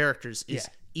getting into characters is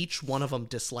each one of them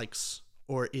dislikes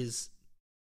or is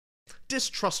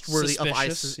distrustworthy of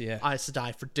Suspicious, yeah. Aes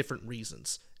Sedai for different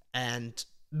reasons. And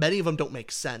many of them don't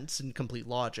make sense in complete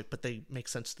logic, but they make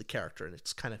sense to the character, and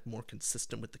it's kind of more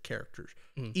consistent with the character,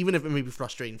 even if it may be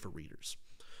frustrating for readers.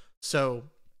 So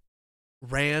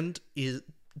Rand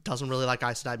doesn't really like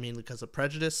Aes Sedai mainly because of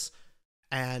prejudice,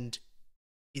 and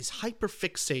is hyper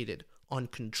fixated on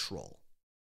control.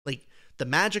 Like, the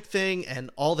magic thing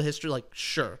and all the history, like,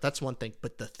 sure, that's one thing,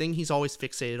 but the thing he's always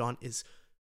fixated on is,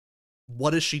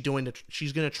 what is she doing?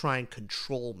 She's going to try and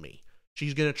control me.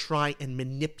 She's going to try and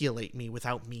manipulate me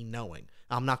without me knowing.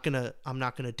 I'm not going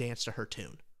to dance to her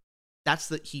tune.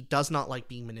 He does not like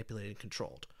being manipulated and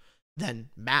controlled. Then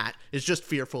Matt is just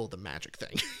fearful of the magic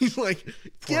thing. He's like,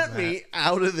 get me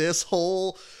out of this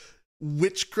whole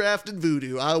witchcraft and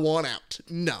voodoo. I want out.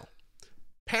 No.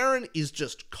 Perrin is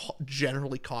just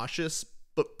generally cautious,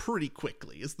 but pretty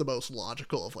quickly is the most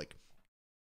logical of like,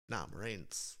 nah,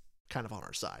 Moraine's kind of on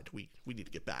our side. We need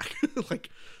to get back. Like,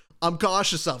 I'm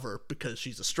cautious of her because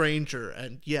she's a stranger,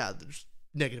 and yeah, there's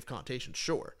negative connotations,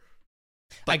 sure.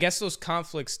 But I guess those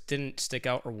conflicts didn't stick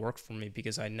out or work for me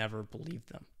because I never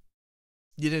believed them.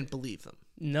 You didn't believe them?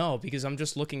 No, because I'm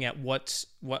just looking at what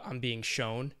I'm being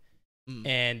shown,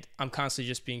 and I'm constantly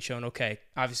just being shown, okay,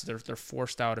 obviously they're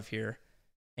forced out of here,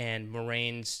 and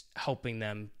Moraine's helping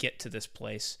them get to this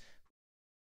place.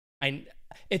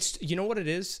 It's, you know what it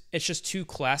is? It's just too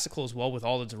classical as well with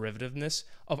all the derivativeness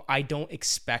of I don't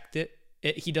expect it.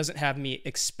 He doesn't have me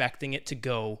expecting it to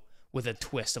go with a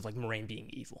twist of like Moraine being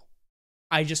evil.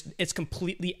 It's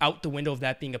completely out the window of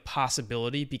that being a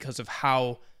possibility because of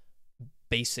how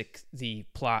basic the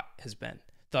plot has been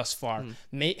thus far.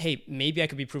 Maybe I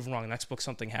could be proven wrong. Next book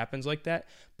something happens like that,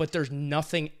 but there's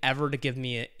nothing ever to give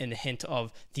me a hint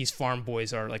of these farm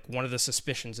boys are like one of the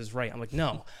suspicions is right. I'm like,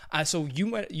 no. So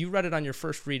you read it on your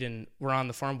first read and we're on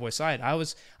the farm boy side. I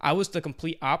was the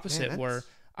complete opposite. Where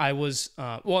I was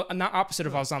well, not opposite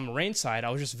if I was on Moraine's side. I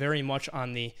was just very much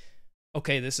on the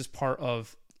okay, this is part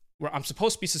of where I'm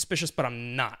supposed to be suspicious, but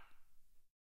I'm not.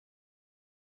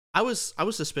 I was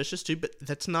suspicious too, but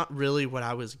that's not really what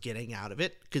I was getting out of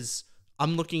it, because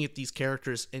I'm looking at these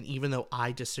characters, and even though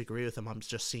I disagree with them, I'm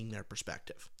just seeing their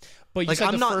perspective. But you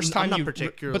said but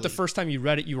the first time you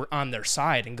read it, you were on their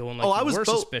side and going like,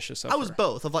 suspicious of her. I was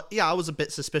both. I was a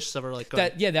bit suspicious of her. Like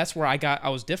going, that's where I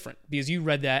was different, because you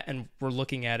read that and were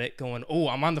looking at it going, oh,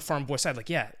 I'm on the farm boy side. Like,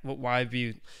 yeah, why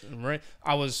be right?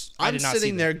 I'm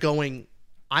sitting there going,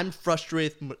 I'm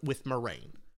frustrated with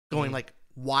Moraine, going like,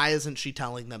 why isn't she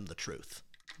telling them the truth?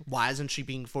 Why isn't she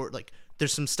being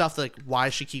there's some stuff like, why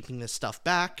is she keeping this stuff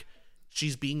back?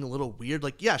 She's being a little weird.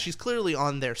 Like, yeah, she's clearly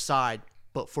on their side,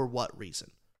 but for what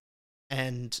reason?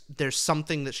 And there's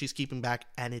something that she's keeping back,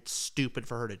 and it's stupid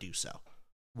for her to do so.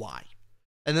 Why?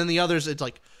 And then the others, it's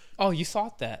like, oh, you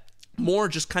thought that? More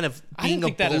just kind of being a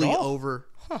bully over,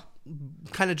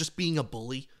 kind of just being a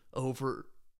bully over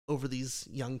these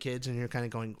young kids, and you're kind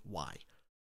of going, why?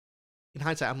 In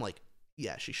hindsight, I'm like,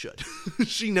 yeah, she should.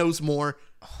 She knows more.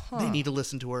 They need to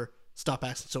listen to her. Stop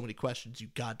asking so many questions, you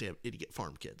goddamn idiot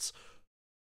farm kids.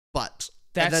 But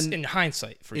that's in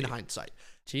hindsight for you. In hindsight.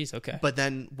 Jeez, okay. But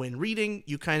then when reading,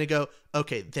 you kind of go,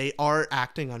 okay, they are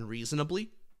acting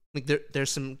unreasonably. Like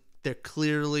they're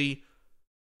clearly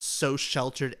so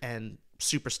sheltered and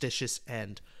superstitious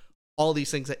and all these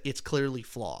things that it's clearly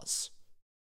flaws.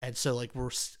 And so like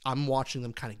I'm watching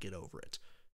them kind of get over it.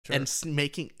 Sure. And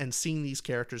seeing these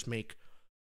characters make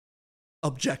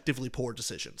objectively poor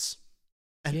decisions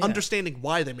and understanding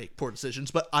why they make poor decisions,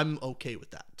 but I'm okay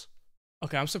with that.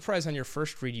 Okay, I'm surprised on your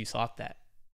first read you thought that.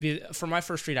 For my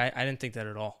first read, I didn't think that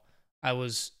at all.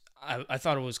 I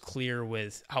thought it was clear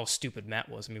with how stupid Matt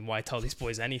was. I mean, why tell these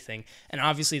boys anything? And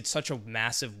obviously it's such a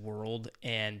massive world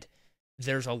and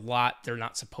there's a lot they're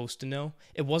not supposed to know.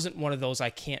 It wasn't one of those I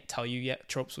can't tell you yet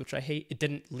tropes, which I hate. It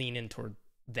didn't lean in toward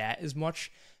that as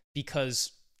much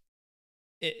because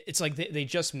it's like they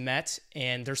just met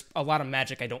and there's a lot of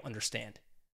magic I don't understand.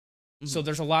 Mm-hmm. So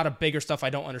there's a lot of bigger stuff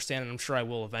I don't understand, and I'm sure I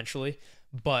will eventually.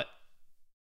 But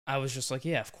I was just like,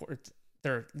 yeah, of course.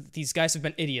 These guys have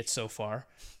been idiots so far.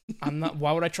 I'm not.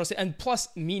 Why would I trust it? And plus,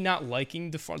 me not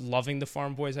loving the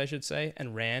farm boys, I should say,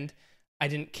 and Rand, I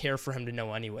didn't care for him to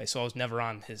know anyway. So I was never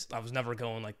I was never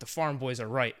going like the farm boys are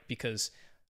right because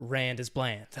Rand is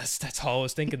bland. That's all I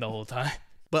was thinking the whole time.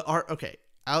 But out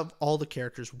of all the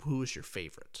characters, who is your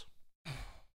favorite?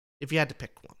 If you had to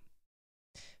pick one.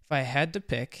 If I had to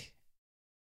pick,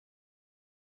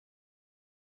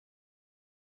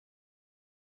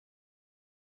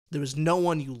 there was no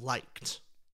one you liked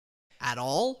at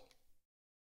all?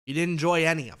 You didn't enjoy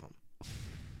any of them?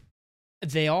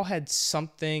 They all had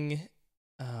something,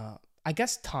 I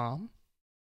guess Tom.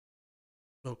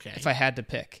 Okay. if I had to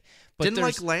pick. But Didn't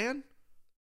like Lan?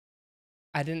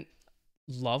 I didn't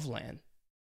love Lan.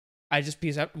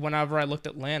 Because whenever I looked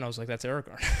at Lan, I was like, that's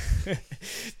Aragorn.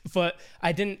 But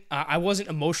I wasn't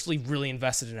emotionally really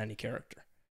invested in any character.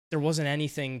 There wasn't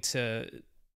anything to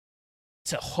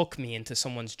hook me into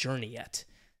someone's journey yet.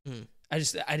 I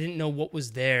didn't know what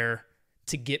was there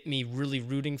to get me really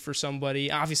rooting for somebody.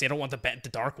 Obviously, I don't want the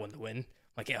dark one to win.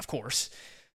 Like, yeah, of course.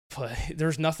 But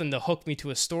there's nothing to hook me to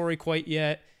a story quite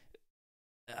yet.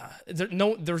 There's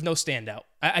no standout.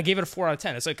 I gave it a 4 out of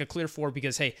 10. It's like a clear 4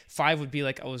 because, hey, 5 would be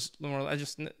like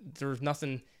there was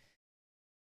nothing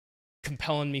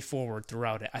compelling me forward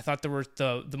throughout it. I thought there were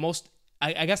the most,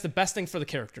 I guess the best thing for the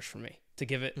characters for me, to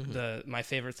give it my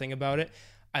favorite thing about it.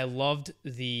 I loved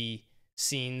the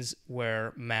scenes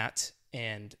where Matt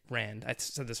and Rand, I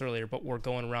said this earlier, but were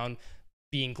going around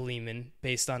being gleemen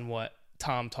based on what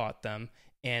Tom taught them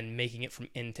and making it from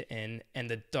inn to inn, and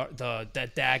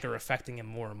the dagger affecting him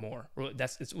more and more.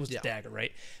 It was the dagger,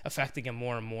 right? Affecting him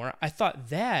more and more. I thought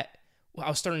that, I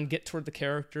was starting to get toward the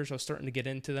characters. I was starting to get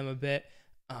into them a bit.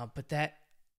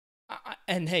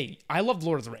 And hey, I loved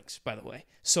Lord of the Rings, by the way.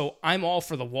 So I'm all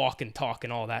for the walk and talk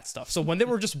and all that stuff. So when they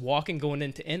were just walking, going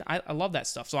into inn, I love that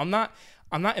stuff. So I'm not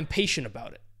impatient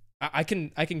about it. I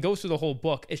can go through the whole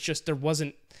book. It's just there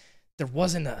wasn't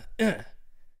a.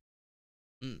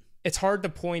 It's hard to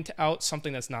point out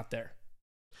something that's not there.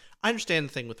 I understand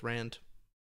the thing with Rand.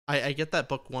 I get that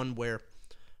book one where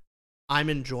I'm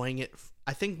enjoying it.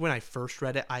 I think when I first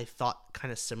read it, I thought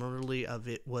kind of similarly of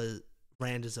it was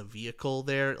Rand as a vehicle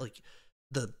there. Like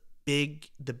the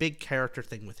big character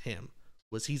thing with him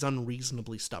was he's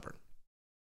unreasonably stubborn.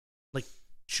 Like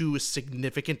to a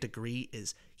significant degree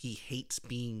is he hates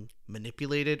being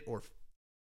manipulated or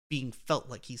being felt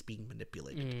like he's being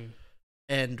manipulated.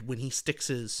 And when he sticks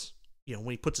when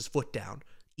he puts his foot down,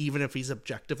 even if he's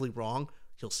objectively wrong,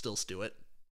 he'll still do it.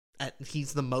 And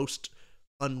he's the most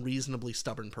unreasonably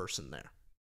stubborn person there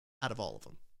out of all of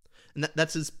them. And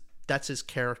that's his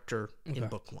character in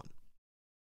book one.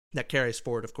 That carries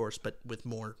forward, of course, but with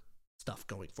more stuff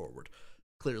going forward,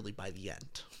 clearly by the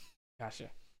end. Gotcha.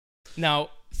 Now,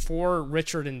 for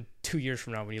Richard in 2 years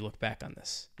from now, when you look back on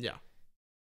this. Yeah.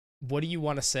 What do you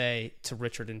want to say to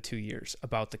Richard in 2 years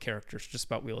about the characters, just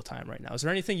about Wheel of Time right now? Is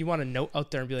there anything you want to note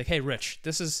out there and be like, hey, Rich,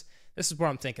 this is what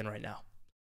I'm thinking right now?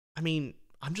 I mean,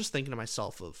 I'm just thinking to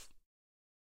myself of,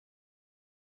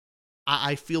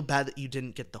 I feel bad that you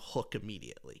didn't get the hook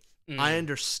immediately. I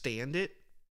understand it,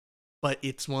 but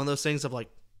it's one of those things of like,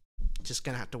 just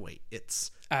gonna have to wait.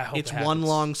 It's one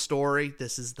long story.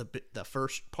 This is the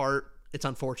first part. It's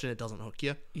unfortunate it doesn't hook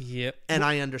you. Yep. And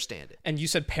I understand it. And you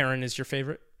said Perrin is your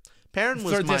favorite? Perrin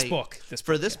was this book.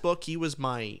 For this book, he was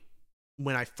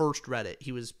when I first read it,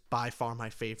 he was by far my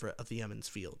favorite of the Emond's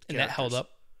Field characters. And that held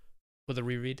up with a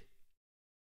reread?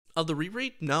 Of the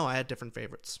reread? No, I had different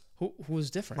favorites. Who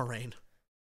was different? Moraine.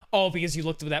 Oh, because you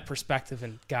looked at that perspective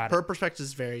and got it. Her perspective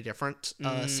is very different.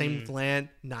 Same with Lan.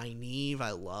 Nynaeve,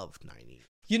 I loved Nynaeve.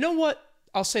 You know what?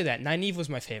 I'll say that. Nynaeve was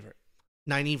my favorite.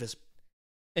 Nynaeve is...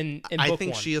 In I book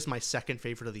think one. she is my second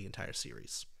favorite of the entire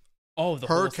series. Oh,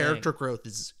 her character growth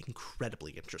is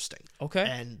incredibly interesting. Okay.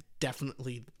 And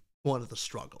definitely one of the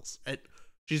struggles.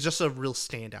 She's just a real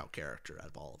standout character out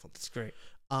of all of them. That's great.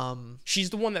 She's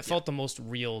the one that felt the most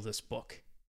real this book.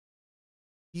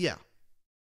 Yeah.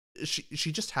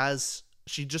 She's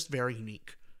just very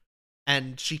unique.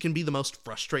 And she can be the most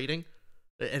frustrating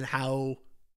and how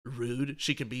rude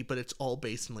she can be, but it's all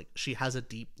based on she has a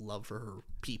deep love for her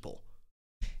people.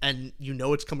 And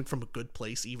it's coming from a good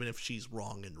place, even if she's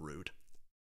wrong and rude.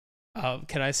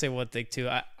 Can I say one thing too?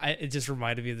 It just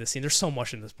reminded me of this scene. There's so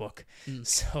much in this book.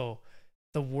 So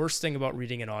the worst thing about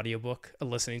reading an audiobook,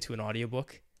 listening to an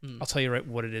audiobook, I'll tell you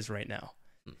what it is right now.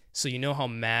 So you know how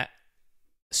Matt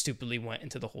stupidly went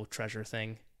into the whole treasure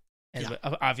thing? And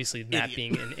obviously Matt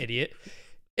being an idiot.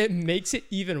 It makes it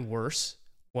even worse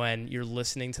when you're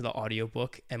listening to the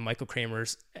audiobook and Michael Kramer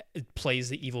plays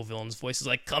the evil villain's voice. Is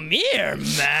like, come here,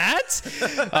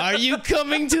 Matt. Are you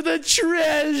coming to the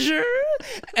treasure?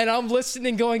 And I'm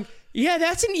listening going, yeah,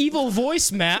 that's an evil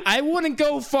voice, Matt. I wouldn't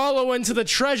go follow into the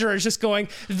treasure. It's just going,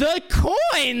 the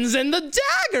coins and the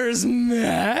daggers,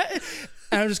 Matt.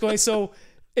 And I'm just going, so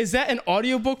is that an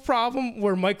audiobook problem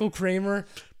where Michael Kramer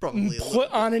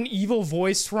put on an evil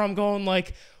voice where I'm going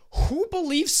like, who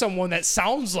believes someone that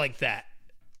sounds like that?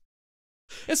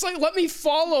 It's like, let me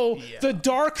follow the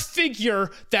dark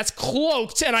figure that's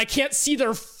cloaked and I can't see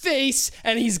their face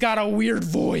and he's got a weird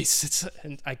voice.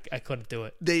 I couldn't do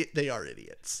it. They are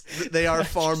idiots. They are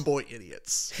farm boy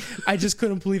idiots. I just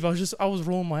couldn't believe I was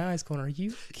rolling my eyes going, are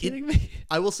you kidding me?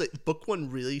 I will say book 1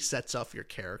 really sets off your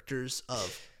characters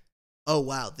of, oh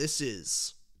wow,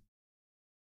 there's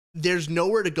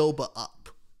nowhere to go but up.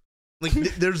 Like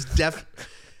there's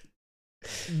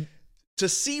to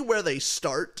see where they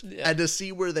start and to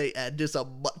see where they end is a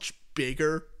much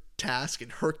bigger task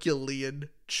and Herculean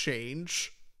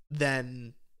change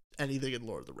than anything in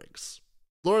Lord of the Rings.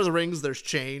 Lord of the Rings, there's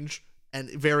change and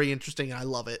very interesting. I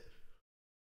love it.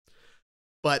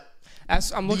 But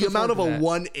the amount of a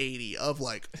 180 of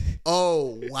like,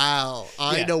 oh, wow,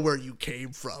 I know where you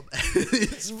came from.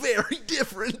 It's very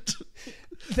different.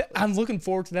 I'm looking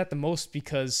forward to that the most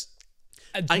because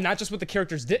not just with the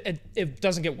characters, it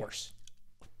doesn't get worse.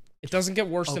 It doesn't get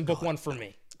worse than book 1 for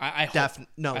me. I hope.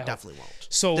 Definitely won't.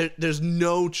 So there's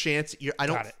no chance.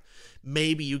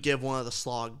 Maybe you give one of the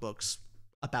slog books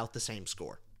about the same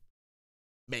score.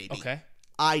 Maybe. Okay.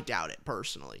 I doubt it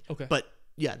personally. Okay. But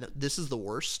yeah, this is the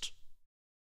worst.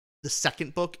 The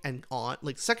second book and on,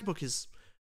 like the second book is,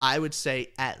 I would say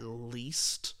at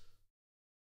least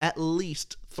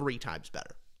 3 times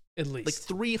better. At least. Like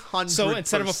 300. So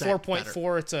instead of a 4.4,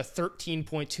 better. it's a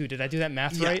 13.2. Did I do that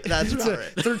math right? That's it's about a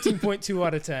right. 13.2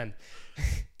 out of 10.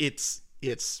 It's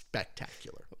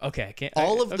spectacular. Okay, I can't.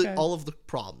 All of the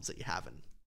problems that you have in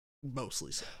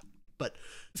mostly so. But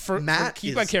Matt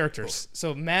keep my characters.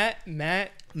 So Matt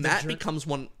becomes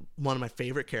one of my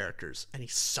favorite characters, and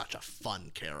he's such a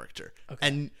fun character. Okay.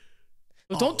 And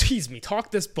don't tease me.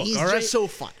 Talk this book. He's all right? just so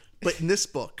fun. But in this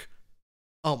book,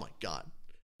 oh my god,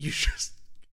 you just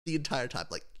the entire time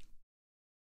like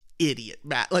idiot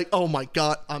Matt. Like, oh my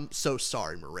god, I'm so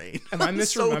sorry, Moraine. Am I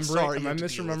misremembering? So sorry am I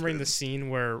misremembering the scene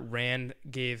where Rand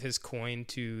gave his coin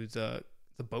to the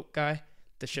boat guy,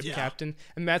 the ship captain,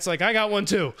 and Matt's like, I got one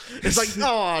too. It's like,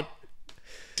 oh,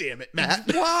 damn it,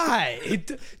 Matt. Why?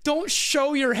 Don't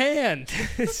show your hand.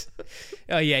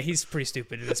 Oh yeah, he's pretty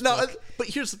stupid in this book. But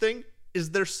here's the thing: is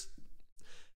there's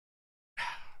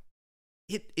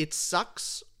it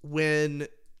sucks when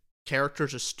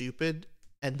characters are stupid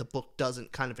and the book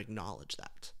doesn't kind of acknowledge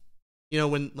that. You know,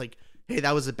 when like, hey,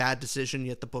 that was a bad decision,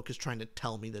 yet the book is trying to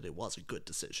tell me that it was a good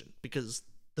decision because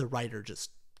the writer just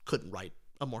couldn't write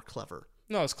a more clever.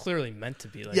 No, it's clearly meant to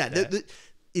be like that.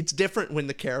 It's different when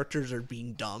the characters are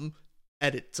being dumb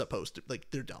and it's supposed to, like,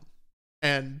 they're dumb.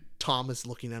 And Tom is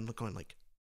looking at them going like,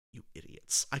 you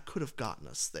idiots. I could have gotten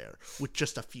us there with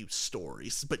just a few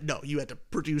stories, but no, you had to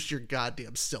produce your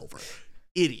goddamn silver.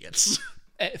 Idiots.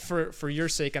 For your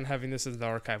sake on having this as the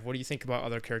archive, what do you think about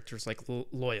other characters like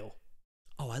Loyal?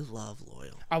 Oh, I love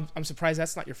Loyal. I'm surprised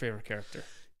that's not your favorite character.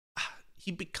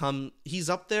 He's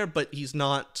up there, but he's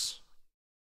not.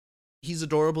 He's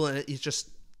adorable, and he's just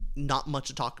not much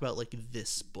to talk about like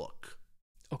this book.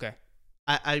 Okay.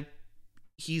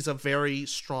 He's a very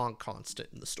strong constant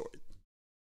in the story.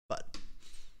 But.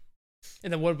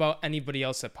 And then what about anybody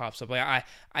else that pops up? Like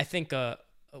I think I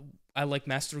like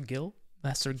Master Gil.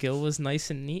 Master Gil was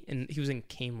nice and neat, and he was in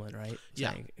Camelin, right?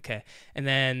 Yeah. Okay. And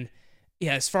then,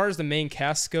 yeah, as far as the main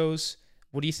cast goes,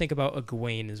 what do you think about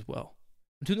Egwene as well?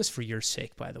 I'm doing this for your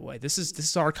sake, by the way. This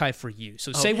is archive for you.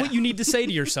 So say what you need to say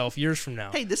to yourself years from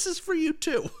now. Hey, this is for you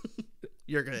too.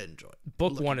 You're gonna enjoy it.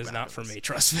 Book 1 is not for me,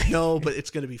 trust me. No, but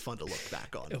it's gonna be fun to look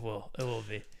back on. It will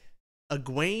be.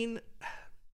 Egwene,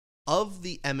 of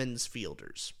the Emmons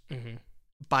Fielders,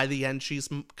 by the end, she's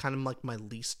kind of like my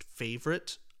least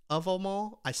favorite of them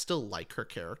all. I still like her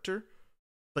character,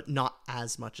 but not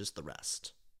as much as the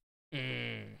rest.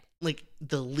 Like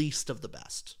the least of the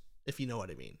best, if you know what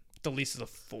I mean. The least of the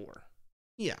 4.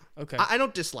 Yeah. Okay. I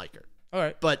don't dislike her. All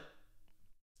right.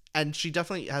 And she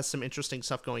definitely has some interesting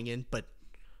stuff going in, but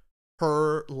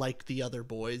her, like the other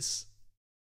boys,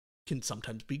 can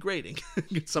sometimes be grating.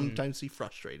 Can sometimes be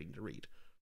frustrating to read.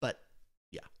 But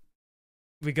yeah.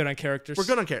 We good on characters? We're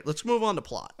good on characters. Let's move on to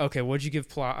plot. Okay, what'd you give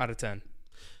plot out of 10?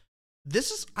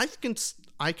 This is,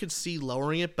 I could see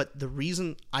lowering it, but the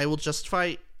reason I will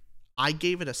justify, I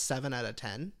gave it a 7 out of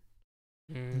 10,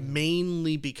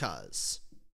 mainly because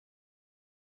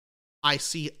I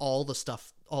see all the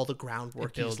stuff, all the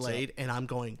groundwork he's laid, and I'm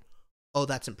going, oh,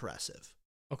 that's impressive.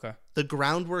 Okay. The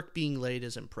groundwork being laid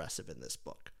is impressive in this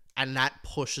book, and that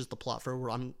pushes the plot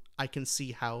forward. I can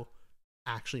see how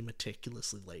actually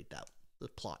meticulously laid out the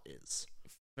plot is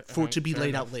for it to be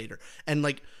laid out later. And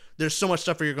like, there's so much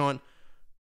stuff where you're going,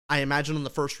 I imagine on the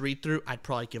first read through, I'd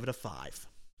probably give it a 5.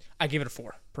 I give it a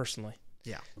 4, personally.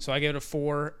 Yeah. So I give it a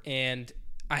 4, and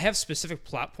I have specific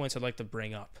plot points I'd like to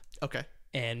bring up. Okay.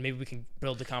 and maybe we can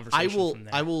build the conversation from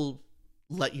there. I will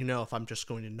let you know if I'm just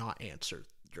going to not answer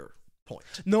your point.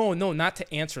 No, not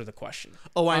to answer the question.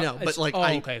 Oh, I know, but like,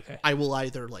 okay. I will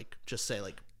either like just say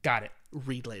like, got it.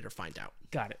 Read later, find out.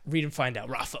 Got it. Read and find out.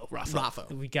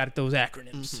 RAFO. We got those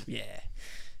acronyms. Yeah.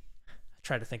 I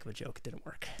tried to think of a joke. It didn't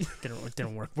work.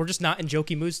 Didn't work. We're just not in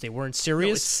jokey moods today. We're in serious.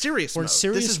 No, it's serious. We're in mode.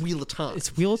 serious. This is Wheel of Time.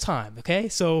 It's Wheel of Time. Okay.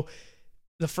 So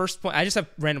the first point, I just have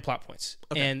random plot points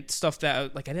and stuff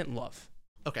that like I didn't love.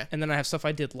 Okay. And then I have stuff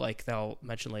I did like that I'll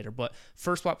mention later. But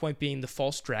first plot point being the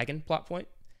false dragon plot point.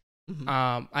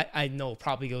 Mm-hmm. I know it'll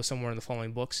probably go somewhere in the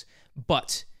following books,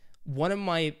 but one of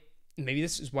my, maybe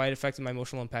this is why it affected my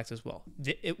emotional impact as well.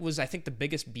 It was, I think, the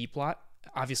biggest B plot.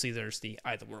 Obviously, there's the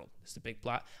Eye of the World. It's the big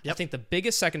plot. Yep. I think the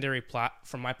biggest secondary plot,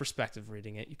 from my perspective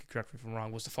reading it, you could correct me if I'm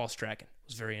wrong, was the false dragon. It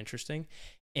was very interesting.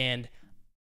 And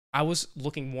I was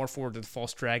looking more forward to the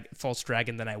false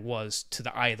dragon than I was to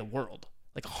the Eye of the World.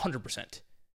 Like 100%.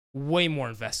 Way more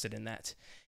invested in that.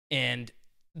 And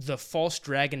the false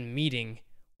dragon meeting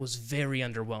was very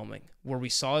underwhelming, where we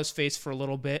saw his face for a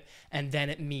little bit, and then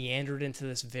it meandered into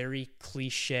this very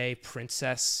cliche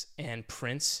princess and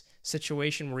prince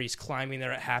situation where he's climbing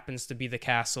there. It happens to be the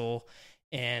castle,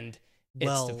 and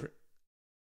do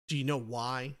you know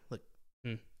why? Like,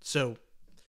 so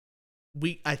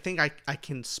I think I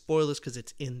can spoil this because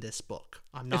it's in this book.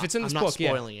 If it's in this I'm not book,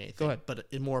 spoiling anything. Go ahead.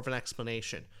 But more of an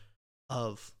explanation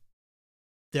of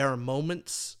there are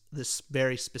moments, this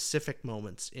very specific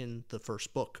moments in the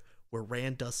first book where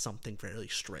Rand does something very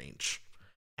strange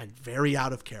and very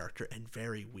out of character and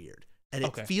very weird. And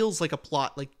it feels like a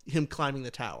plot, like him climbing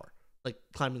the tower, like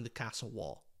climbing the castle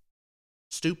wall.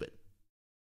 Stupid.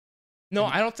 No,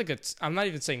 I don't think I'm not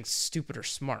even saying stupid or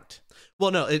smart.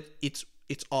 Well, no, it's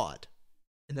odd.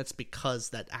 And that's because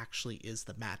that actually is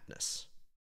the madness.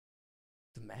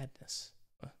 The madness?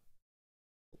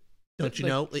 Don't you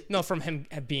know? No, from him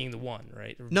being the one,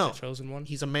 right? Or no. The chosen one?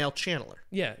 He's a male channeler.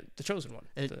 Yeah, the chosen one.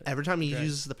 And every time he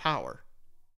uses the power,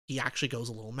 he actually goes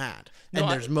a little mad. And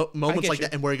there's moments like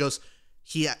that, and where he goes,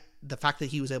 the fact that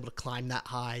he was able to climb that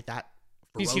high, that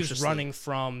ferociously. He was running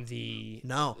from the...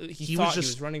 No. He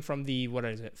was running from the, what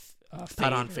is it?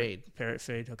 Fade. Parrot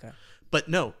Fade, okay. But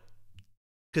no,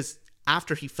 because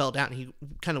after he fell down, he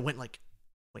kind of went like,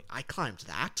 wait, I climbed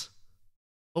that?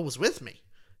 What was with me?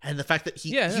 And the fact that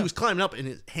he was climbing up and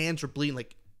his hands were bleeding,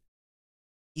 like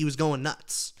he was going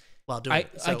nuts while doing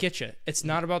it. So, I get you. It's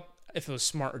not about if it was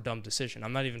smart or dumb decision.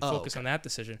 I'm not even focused on that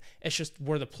decision. It's just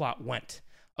where the plot went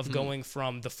of going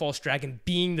from the false dragon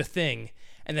being the thing,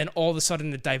 and then all of a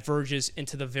sudden it diverges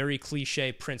into the very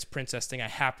cliche princess thing. I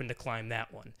happened to climb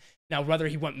that one. Now, whether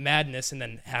he went madness and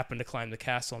then happened to climb the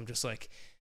castle, I'm just like,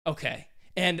 okay.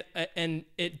 And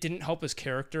it didn't help his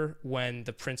character when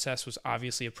the princess was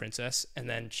obviously a princess, and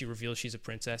then she reveals she's a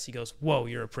princess. He goes, "Whoa,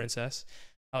 you're a princess."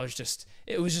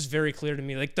 It was just very clear to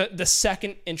me. Like the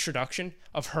second introduction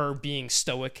of her being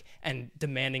stoic and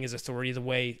demanding his authority, the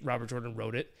way Robert Jordan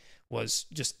wrote it, was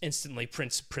just instantly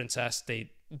princess.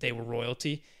 They were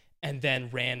royalty, and then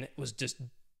Rand was just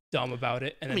dumb about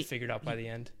it, and then figured out by the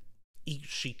end.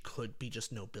 She could be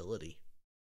just nobility.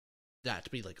 That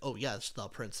to be like, oh yeah, it's the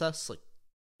princess. Like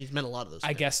he's meant a lot of those.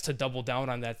 I guess to double down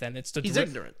on that, then it's he's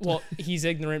ignorant. Well, he's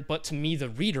ignorant, but to me, the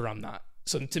reader, I'm not.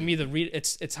 So to me, the reader,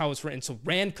 it's how it's written. So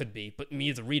Rand could be, but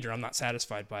me, the reader, I'm not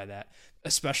satisfied by that,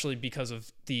 especially because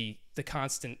of the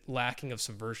constant lacking of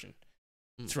subversion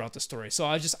throughout the story. So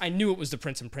I knew it was the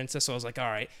prince and princess. So I was like, all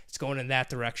right, it's going in that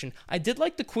direction. I did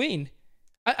like the queen.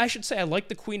 I should say I liked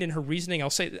the queen and her reasoning.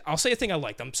 I'll say a thing I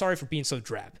liked. I'm sorry for being so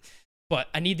drab, but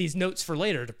I need these notes for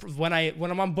later to when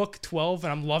I'm on book 12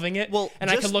 and I'm loving it. Well, and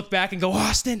I can look back and go,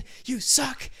 Austin, you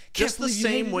suck. Just the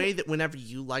same way that whenever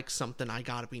you like something, I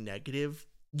gotta be negative.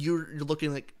 You're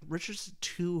looking like Richard's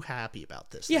too happy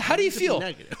about this. Yeah, how do you feel?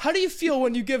 How do you feel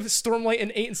when you give Stormlight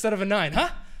an 8 instead of a 9? Huh?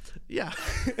 Yeah.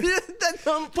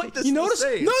 But you notice?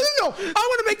 No. I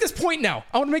want to make this point now.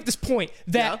 I want to make this point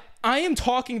that I am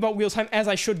talking about Wheel of Time as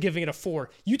I should, giving it a 4.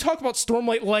 You talk about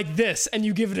Stormlight like this, and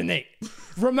you give it an 8.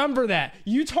 Remember that.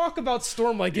 You talk about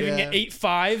Stormlight giving it 8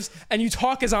 5s, and you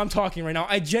talk as I'm talking right now.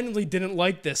 I genuinely didn't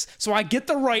like this, so I get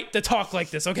the right to talk like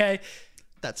this, okay?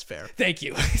 That's fair. Thank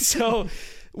you. So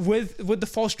with the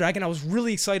false dragon, I was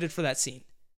really excited for that scene,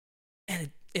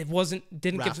 and it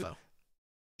didn't give.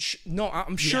 No,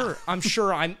 I'm sure. Yeah. I'm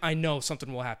sure. I know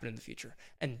something will happen in the future,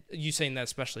 and you saying that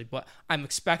especially. But I'm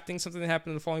expecting something to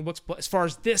happen in the following books. But as far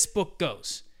as this book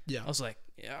goes, I was like,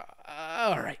 yeah,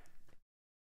 all right.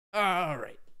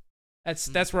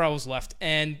 That's where I was left,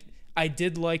 and I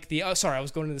did like the. Oh, sorry, I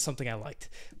was going into something I liked,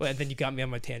 and then you got me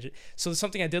on my tangent. So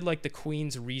something I did like the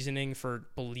Queen's reasoning for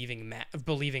believing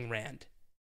Rand.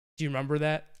 Do you remember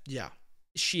that? Yeah.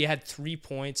 She had 3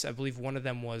 points. I believe one of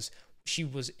them was she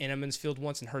was in a Mansfield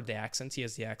once and heard the accent. He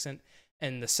has the accent.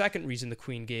 And the second reason the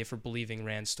Queen gave for believing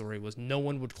Rand's story was no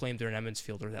one would claim they're an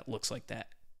Emmonsfielder that looks like that.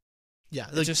 Yeah.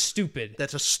 It's just stupid.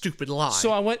 That's a stupid lie.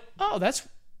 So I went, oh, that's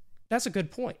a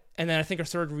good point. And then I think her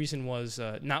third reason was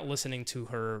not listening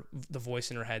to the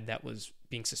voice in her head that was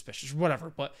being suspicious,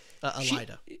 whatever. But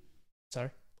Elida.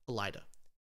 Sorry? Elida.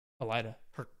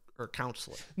 Her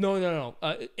counselor. No.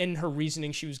 In her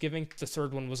reasoning she was giving, the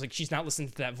third one was like she's not listening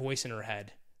to that voice in her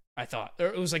head. I thought, or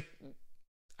it was like,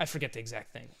 I forget the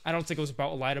exact thing. I don't think it was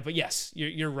about Elida, but yes,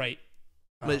 you're right.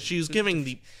 But she was giving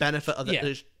the benefit of the.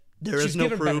 Yeah. There is no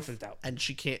proof, and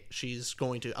she can't. She's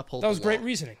going to uphold. That was the great law.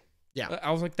 reasoning. Yeah, I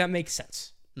was like, that makes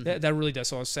sense. Mm-hmm. That really does.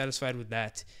 So I was satisfied with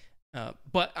that.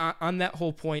 But on that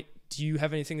whole point, do you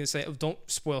have anything to say? Oh, don't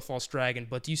spoil False Dragon,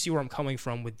 but do you see where I'm coming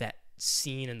from with that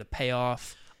scene and the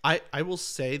payoff? I will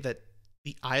say that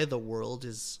the Eye of the World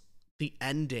the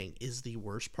ending is the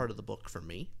worst part of the book for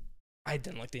me. I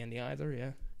didn't like the ending either.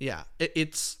 Yeah. Yeah,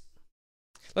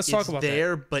 Let's talk about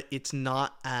there, that. but it's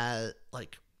not as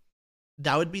like.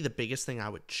 That would be the biggest thing I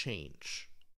would change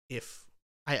if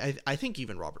I think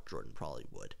even Robert Jordan probably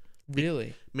would.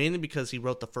 Really? Mainly because he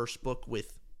wrote the first book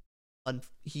with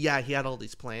he had all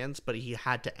these plans, but he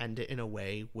had to end it in a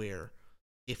way where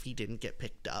if he didn't get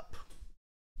picked up,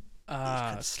 he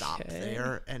could stop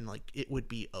there and like it would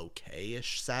be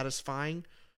okay-ish satisfying,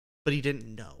 but he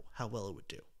didn't know how well it would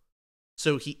do.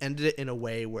 So he ended it in a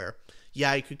way where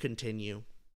he could continue,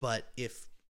 but if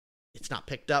it's not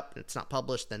picked up and it's not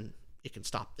published, then it can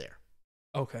stop there.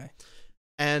 Okay.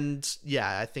 And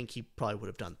I think he probably would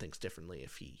have done things differently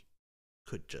if he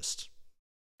could just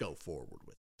go forward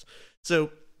with it. So,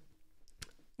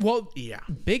 well,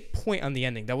 big point on the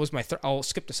ending. That was my I'll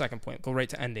skip the second point. Go right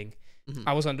to ending. Mm-hmm.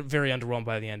 I was very underwhelmed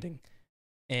by the ending.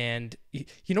 And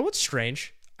you know what's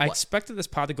strange? I expected this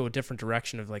pod to go a different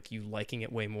direction of like you liking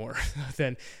it way more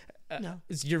than no.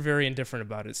 You're very indifferent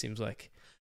about it seems like.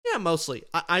 Yeah, mostly.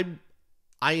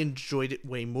 I enjoyed it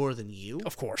way more than you.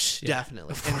 Of course.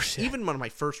 Definitely. Of course. Even on my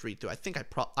first read through, I think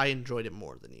I enjoyed it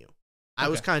more than you. I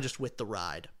was kind of just with the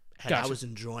ride. And gotcha. I was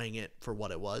enjoying it for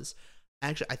what it was.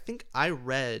 Actually, I think I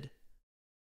read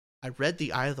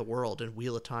The Eye of the World and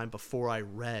Wheel of Time before I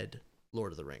read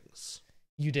Lord of the Rings.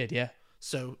 You did, yeah.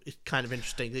 So it's kind of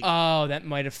interesting. Oh, that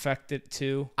might affect it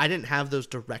too. I didn't have those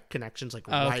direct connections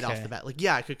right off the bat. Like,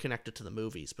 I could connect it to the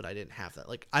movies, but I didn't have that.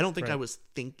 Like, I don't think I was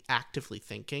actively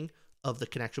thinking of the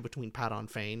connection between Padon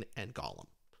Fane and Gollum.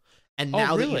 And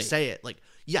now that you say it, like,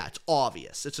 it's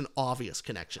obvious. It's an obvious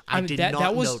connection. I did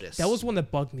not notice. That was one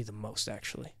that bugged me the most,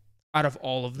 actually, out of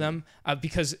all of them,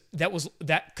 because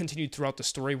that continued throughout the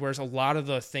story, whereas a lot of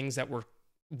the things that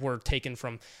were taken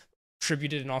from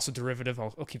attributed and also derivative,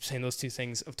 I'll keep saying those two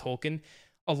things, of Tolkien,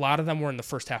 a lot of them were in the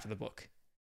first half of the book.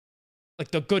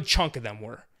 Like, the good chunk of them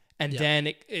were. And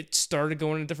then it started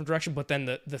going in a different direction, but then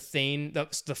the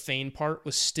Thane part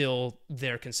was still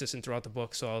there consistent throughout the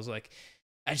book. So I was like,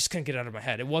 I just couldn't get it out of my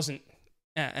head. It wasn't.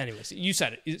 Anyways, you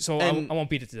said it, so I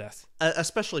won't beat it to death.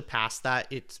 Especially past that,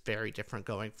 it's very different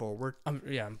going forward. I'm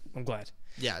glad.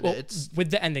 Yeah, well,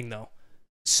 with the ending though,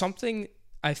 something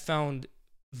I found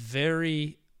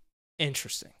very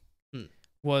interesting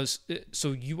was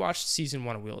so you watched season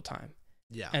 1 of Wheel of Time.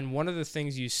 Yeah. And one of the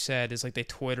things you said is like they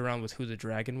toyed around with who the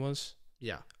dragon was.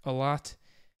 Yeah. A lot.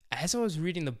 As I was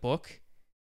reading the book,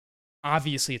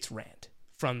 obviously it's Rand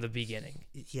from the beginning.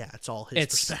 Yeah, it's all his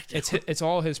perspective. It's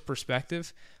all his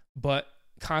perspective, but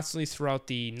constantly throughout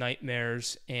the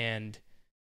nightmares and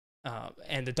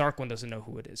the Dark One doesn't know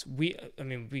who it is. We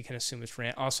can assume it's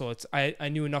Rand. Also, I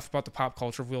knew enough about the pop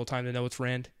culture of Wheel of Time to know it's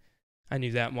Rand. I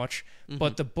knew that much. Mm-hmm.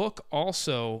 But the book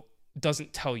also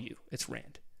doesn't tell you it's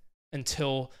Rand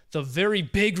until the very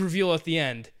big reveal at the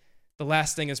end. The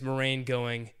last thing is Moraine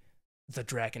going, the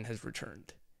dragon has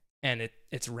returned. And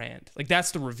it's Rand. Like,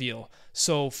 that's the reveal.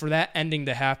 So for that ending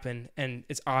to happen, and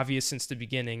it's obvious since the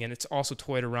beginning, and it's also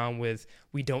toyed around with,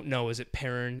 we don't know, is it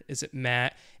Perrin? Is it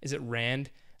Matt? Is it Rand?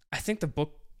 I think the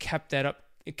book kept that up.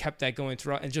 It kept that going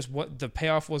throughout, and just what the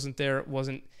payoff wasn't there.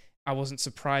 I wasn't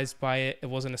surprised by it. It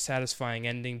wasn't a satisfying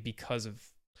ending because of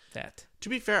that. To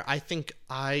be fair, I think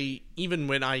even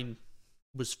when I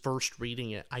was first reading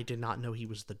it, I did not know he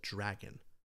was the dragon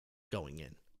going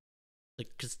in. Like,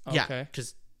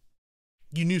 because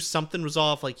you knew something was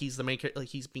off, like he's the main character, like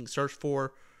he's being searched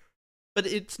for, but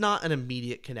it's not an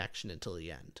immediate connection until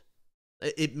the end.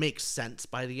 It makes sense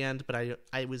by the end, but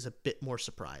I was a bit more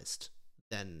surprised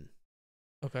than.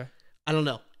 Okay. I don't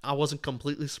know. I wasn't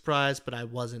completely surprised, but I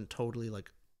wasn't totally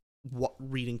like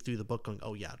reading through the book going,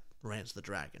 oh yeah, Rand's the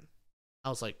dragon. I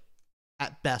was like,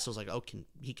 at best, I was like, oh,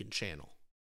 he can channel.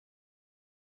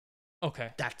 Okay.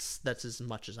 That's as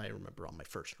much as I remember on my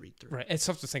first read through. Right. It's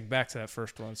tough to think back to that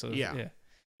first one. So yeah.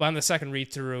 But on the second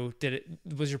read through,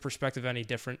 was your perspective any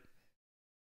different?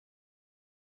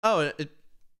 Oh,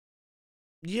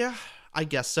 yeah, I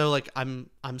guess so. Like I'm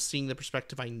seeing the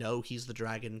perspective. I know he's the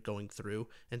dragon going through,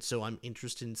 and so I'm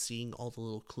interested in seeing all the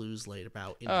little clues laid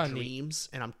about in the dreams,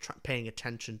 and I'm paying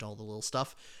attention to all the little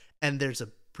stuff. And there's a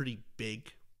pretty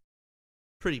big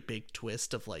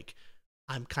twist of like,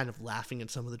 I'm kind of laughing at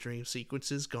some of the dream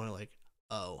sequences, going like,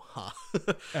 oh,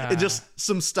 huh. And just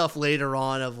some stuff later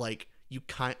on of like, you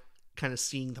kind of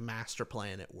seeing the master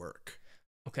plan at work.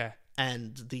 Okay.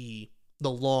 And the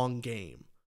long game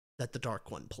that the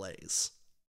Dark One plays,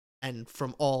 and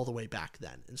from all the way back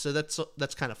then. And so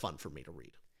that's kind of fun for me to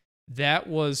read. That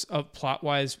was,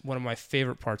 plot-wise, one of my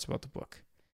favorite parts about the book,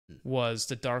 was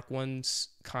the Dark One's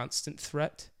constant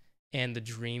threat and the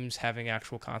dreams having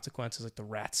actual consequences, like the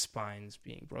rat spines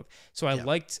being broke. So I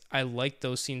liked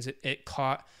those scenes. It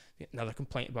caught another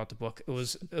complaint about the book. It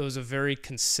was a very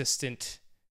consistent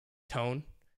tone,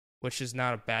 which is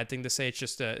not a bad thing to say. It's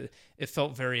just it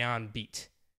felt very on beat,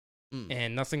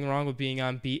 and nothing wrong with being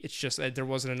on beat. It's just that there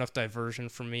wasn't enough diversion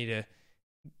for me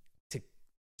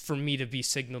to be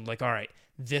signaled like, all right,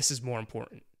 this is more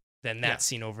important than that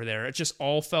scene over there. It just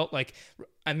all felt like,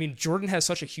 I mean, Jordan has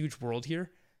such a huge world here.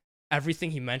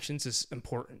 Everything he mentions is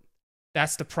important.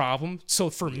 That's the problem. So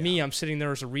for me, I'm sitting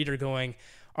there as a reader going,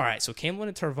 all right, so Camelin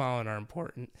and Tervalin are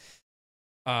important,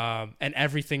 and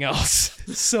everything else.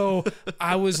 So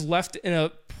I was left in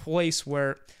a place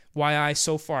where,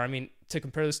 I mean, to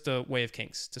compare this to Way of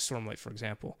Kings, to Stormlight, for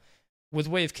example. With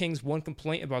Way of Kings, one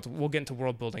complaint about, we'll get into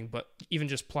world building, but even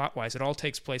just plot-wise, it all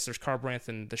takes place, there's Kharbranth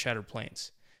and the Shattered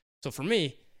Plains. So for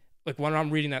me, like when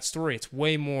I'm reading that story,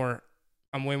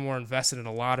 I'm way more invested in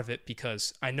a lot of it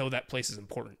because I know that place is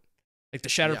important. Like the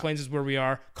Shattered Plains is where we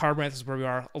are, Kharbranth is where we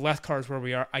are, Alethkar is where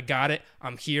we are. I got it.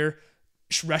 I'm here.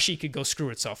 Reshi could go screw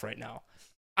itself right now.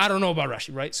 I don't know about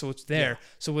Reshi, right? So it's there. Yeah.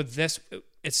 So with this,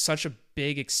 it's such a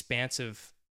big,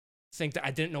 expansive thing that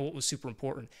I didn't know what was super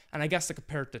important. And I guess to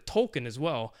compare it to Tolkien as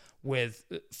well, with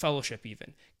Fellowship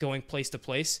even, going place to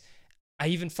place, I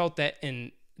even felt that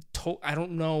I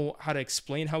don't know how to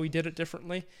explain how he did it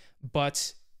differently,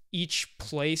 but each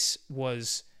place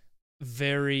was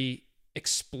very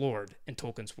explored in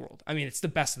Tolkien's world. I mean, it's the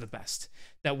best of the best.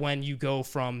 That when you go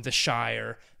from the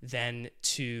Shire, then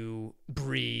to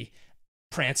Bree,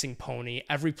 Prancing Pony,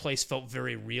 every place felt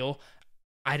very real.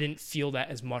 I didn't feel that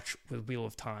as much with Wheel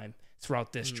of Time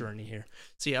throughout this journey here.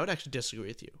 See, I would actually disagree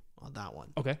with you on that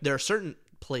one. Okay. There are certain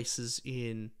places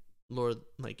in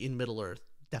in Middle Earth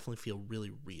definitely feel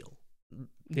really real.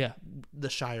 Yeah. The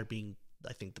Shire being,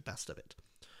 I think, the best of it.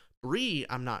 Bree,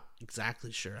 I'm not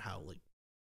exactly sure how,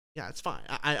 it's fine.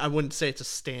 I wouldn't say it's a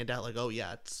standout, like, oh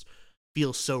yeah, it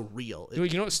feels so real. You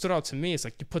know what stood out to me is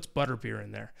like, he puts Butterbeer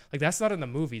in there. Like, that's not in the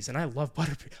movies, and I love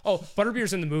Butterbeer. Oh,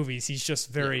 Butterbeer's in the movies. He's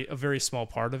just a very small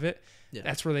part of it. Yeah.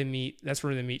 That's where they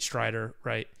meet Strider,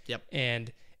 right? Yep.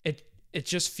 And it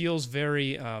just feels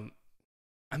very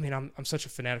I mean, I'm such a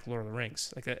fanatic of Lord of the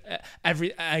Rings. Like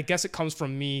I guess it comes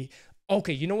from me.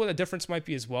 Okay, you know what the difference might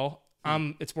be as well?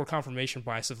 It's more confirmation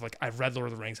bias of like, I've read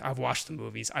Lord of the Rings, I've watched the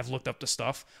movies, I've looked up the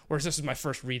stuff, whereas this is my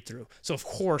first read through. So of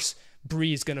course,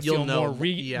 Bree is going to feel more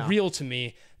real to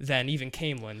me than even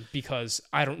Camelin, because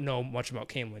I don't know much about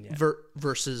Camelin yet.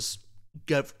 Versus,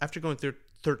 after going through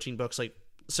 13 books, like,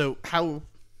 so how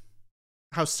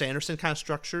Sanderson kind of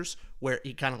structures, where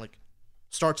he kind of like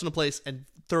starts in a place and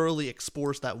thoroughly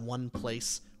explores that one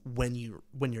place when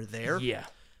you're there. Yeah.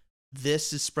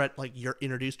 This is spread, like, you're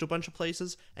introduced to a bunch of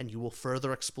places and you will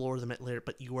further explore them later,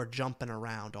 but you are jumping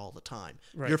around all the time.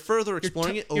 Right. You're further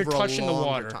exploring it over a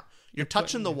longer time. You're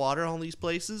touching the water on these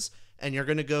places, and you're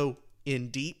going to go in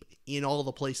deep in all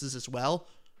the places as well,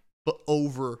 but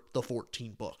over the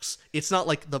 14 books. It's not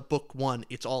like the book one,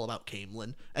 it's all about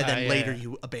Camelin, and then later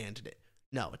you abandon it.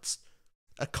 No, it's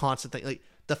a constant thing. Like,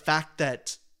 the fact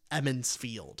that Emond's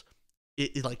Field,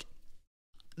 it like,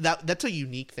 that's a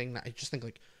unique thing that I just think,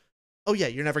 like, oh yeah,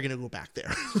 you're never gonna go back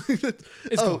there.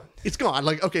 It's gone. It's gone.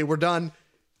 Like, okay, we're done,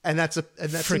 and that's in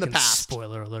the past.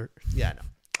 Spoiler alert. Yeah, no.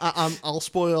 I'll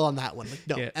spoil on that one. Like,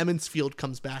 no, Emond's Field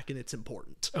comes back and it's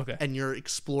important. Okay, and you're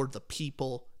explored the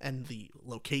people and the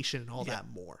location and all that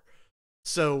more.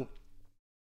 So,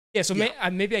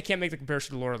 maybe I can't make the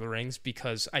comparison to Lord of the Rings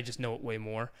because I just know it way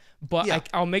more. But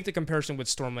I'll make the comparison with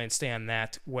Stormlight and stay on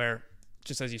that, where,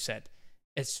 just as you said,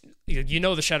 it's, you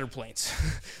know, the Shattered Plains.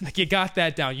 Like, you got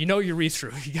that down. You know your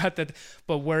read-through. You got that.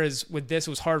 But whereas with this, it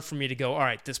was hard for me to go, all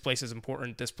right, this place is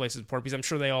important, this place is important, because I'm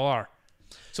sure they all are.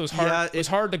 So it's hard. Yeah, it's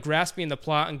hard to grasp me in the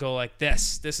plot and go like,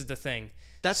 this is the thing.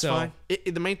 That's fine.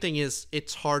 The main thing is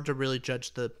it's hard to really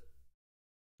judge the.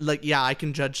 Like, yeah, I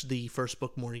can judge the first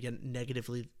book more again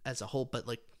negatively as a whole, but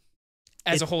like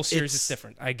as a whole series, it's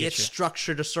different. I get it's you.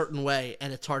 structured a certain way,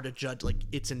 and it's hard to judge. Like,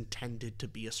 it's intended to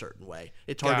be a certain way.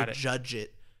 It's hard to judge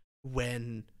it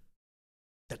when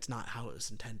that's not how it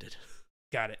was intended.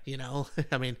 Got it. You know,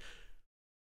 I mean,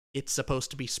 it's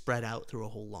supposed to be spread out through a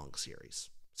whole long series,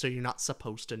 so you're not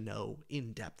supposed to know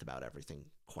in depth about everything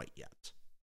quite yet.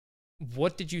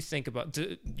 What did you think about?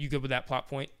 You good with that plot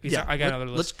point? Because Yeah, I got another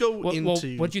list. Let's go into.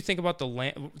 Well, what did you think about the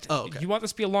land? Oh, okay. You want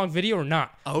this to be a long video or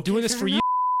not? Okay, Doing this for you.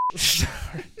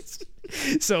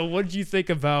 So, what did you think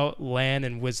about Lan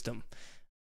and Wisdom?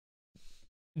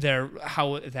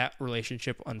 How that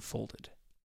relationship unfolded.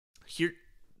 Here,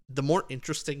 the more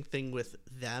interesting thing with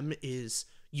them is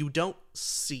you don't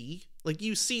see, like,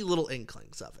 you see little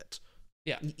inklings of it.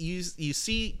 Yeah. You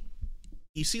see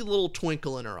a little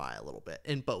twinkle in her eye a little bit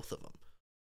in both of them.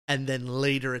 And then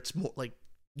later it's more like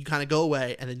you kind of go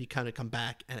away and then you kind of come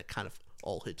back and it kind of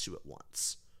all hits you at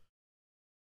once.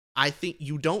 I think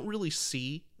you don't really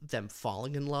see them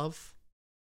falling in love.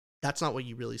 That's not what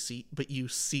you really see, but you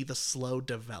see the slow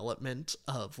development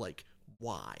of like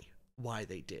why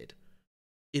they did.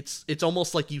 It's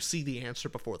almost like you see the answer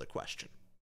before the question.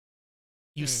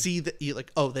 You see that you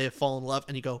like, oh, they have fallen in love,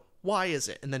 and you go, why is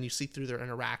it? And then you see through their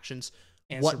interactions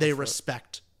what they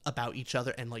respect about each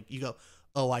other, and like you go,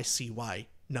 oh, I see why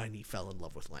Nynaeve fell in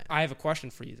love with Lan. I have a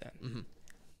question for you then. Mm-hmm.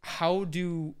 How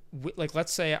do, like,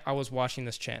 let's say I was watching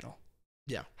this channel.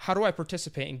 Yeah. How do I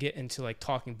participate and get into like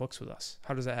talking books with us?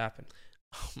 How does that happen?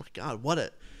 Oh my God, what an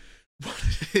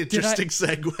interesting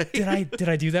segue. Did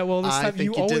I do that well this time? I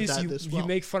think you did that this well. You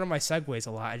make fun of my segues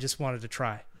a lot. I just wanted to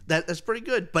try. That's pretty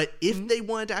good. But if they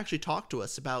wanted to actually talk to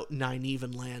us about Nynaeve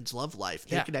and Lan's love life,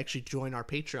 they could actually join our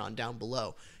Patreon down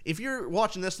below. If you're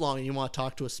watching this long and you want to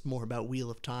talk to us more about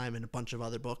Wheel of Time and a bunch of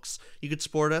other books, you could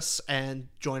support us and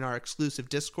join our exclusive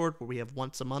Discord where we have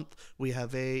once a month. We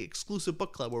have a exclusive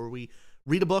book club where we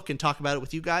read a book and talk about it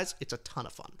with you guys. It's a ton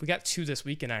of fun. We got 2 this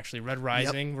weekend, actually. Red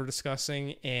Rising we're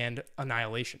discussing, and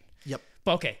Annihilation. Yep.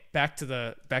 But okay, back to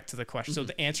the question. Mm-hmm. So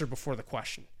the answer before the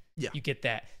question. Yeah. You get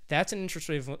that. That's an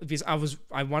interesting, because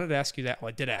I wanted to ask you that. Well,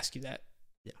 I did ask you that.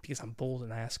 Yeah. Because I'm bold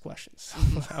and I ask questions.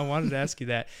 I wanted to ask you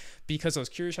that because I was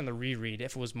curious on the reread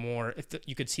if it was more,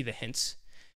 you could see the hints.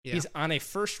 Yeah. Because on a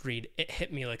first read, it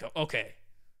hit me like, okay,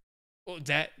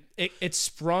 that it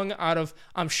sprung out of,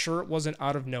 I'm sure it wasn't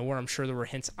out of nowhere. I'm sure there were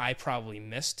hints I probably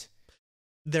missed.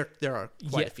 There are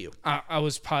quite a few. I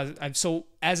was positive. So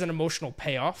as an emotional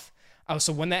payoff,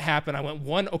 so when that happened, I went,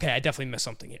 1, okay, I definitely missed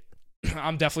something here.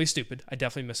 I'm definitely stupid. I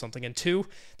definitely missed something. And 2,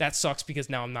 that sucks because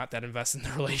now I'm not that invested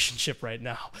in the relationship right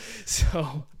now.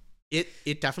 So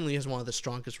it definitely is one of the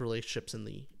strongest relationships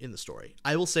in the story.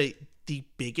 I will say the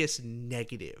biggest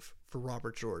negative for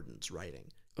Robert Jordan's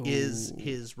writing is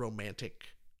his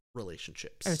romantic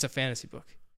relationships. And it's a fantasy book.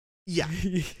 Yeah,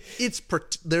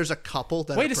 there's a couple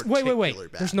that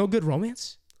wait. Bad. There's no good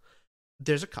romance.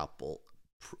 There's a couple.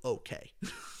 Okay.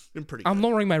 I'm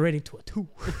lowering my rating to a 2.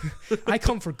 I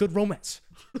come for good romance.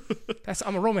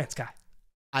 I'm a romance guy.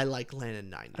 I like Lan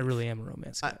and Nynaeve. I really am a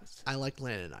romance guy. I like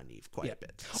Lan and Nynaeve quite a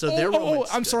bit. So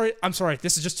I'm sorry.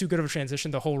 This is just too good of a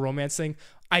transition. The whole romance thing.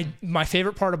 My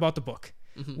favorite part about the book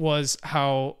was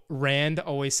how Rand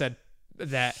always said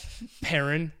that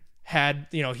Perrin had,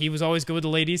 he was always good with the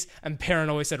ladies, and Perrin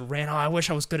always said, Rand, I wish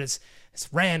I was good as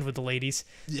Rand with the ladies.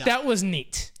 Yeah. That was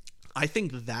neat. I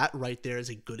think that right there is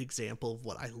a good example of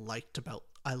what I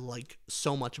like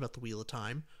so much about the Wheel of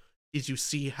Time is you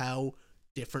see how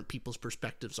different people's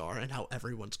perspectives are and how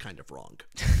everyone's kind of wrong.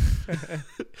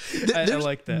 I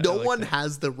like that. No one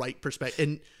has the right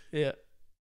perspective. And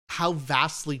how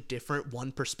vastly different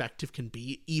one perspective can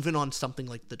be, even on something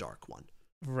like The Dark One.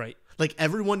 Right. Like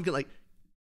everyone can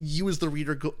you as the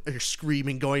reader are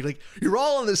screaming, going like, you're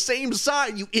all on the same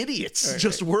side, you idiots.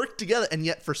 Just work together. And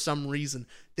yet for some reason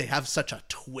they have such a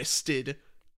twisted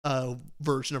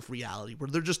version of reality where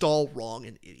they're just all wrong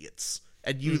and idiots.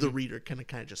 And you, the reader, can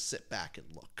kind of just sit back and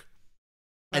look.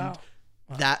 Wow.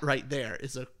 And that right there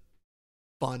is a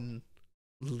fun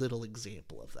little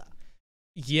example of that.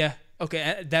 Yeah.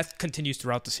 Okay. That continues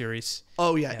throughout the series.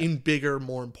 Oh yeah, in bigger,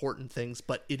 more important things.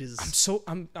 But it is.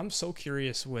 I'm so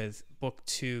curious with book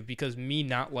 2 because me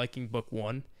not liking book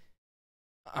 1,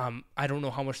 I don't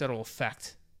know how much that'll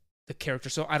affect the character.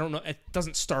 So I don't know. It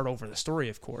doesn't start over the story,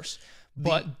 of course,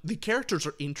 but the characters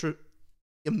are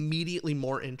immediately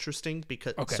more interesting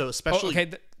because so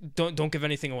especially don't give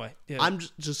anything away. Yeah. I'm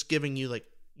just giving you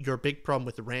your big problem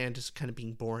with Rand is kind of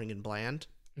being boring and bland.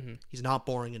 Mm-hmm. He's not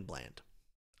boring and bland.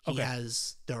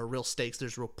 There are real stakes.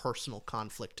 There's real personal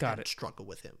conflict and struggle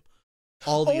with him.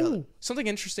 Something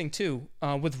interesting too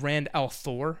with Rand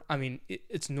al'Thor. I mean,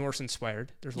 it's Norse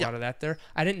inspired. There's a lot of that there.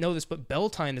 I didn't know this, but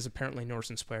Beltane is apparently Norse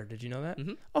inspired. Did you know that?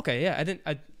 Mm-hmm. Okay, yeah, I didn't.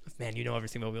 Man, you know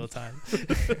everything about Wheel of Time.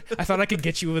 I thought I could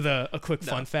get you with a quick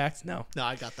fun fact. No,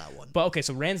 I got that one. But okay,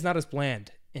 so Rand's not as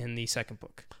bland in the second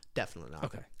book. Definitely not.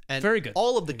 Okay, and very good.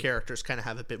 All of the characters kind of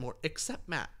have a bit more, except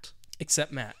Matt.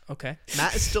 Okay.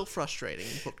 Matt is still frustrating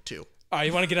in book 2.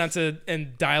 You want to get onto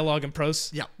dialogue and prose?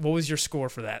 Yeah. What was your score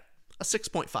for that? A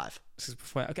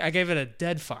 6.5. Okay, I gave it a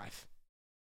dead 5.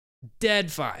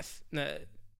 Dead 5.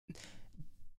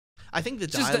 I think the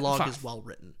dialogue is well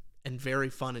written and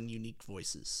very fun and unique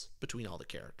voices between all the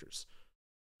characters.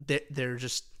 They're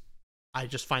just, I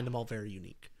just find them all very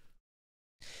unique.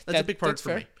 That's a big part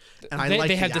for me. And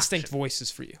they have distinct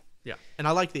voices for you. Yeah, and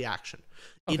I like the action.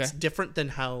 Okay. It's different than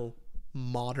how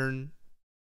modern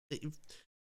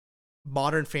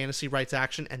fantasy writes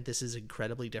action, and this is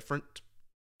incredibly different.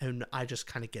 And I just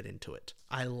kind of get into it.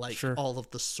 I like all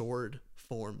of the sword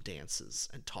form dances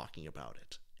and talking about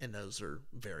it. And those are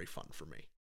very fun for me.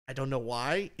 I don't know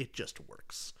why, it just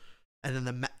works. And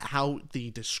then how they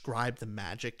describe the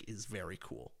magic is very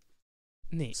cool.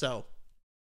 Neat. So,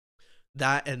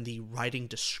 that and the writing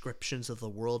descriptions of the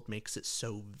world makes it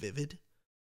so vivid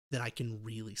that I can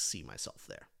really see myself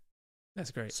there. That's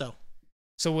great. So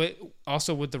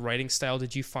also with the writing style,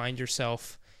 did you find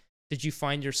yourself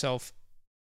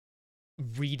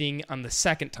reading on the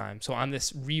second time? So on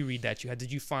this reread that you had,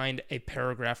 did you find a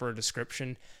paragraph or a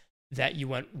description that you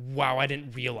went, wow, I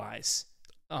didn't realize?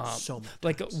 So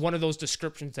like one of those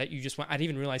descriptions that you just went, I didn't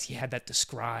even realize he had that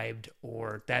described,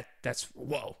 or that's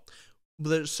whoa.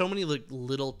 There's so many like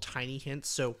little tiny hints,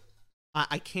 so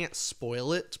I can't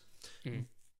spoil it.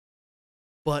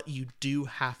 But you do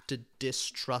have to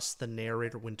distrust the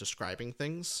narrator when describing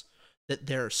things. That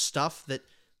there's stuff that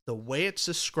the way it's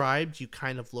described, you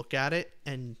kind of look at it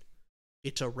and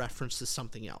it's a reference to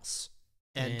something else.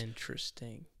 And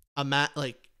interesting.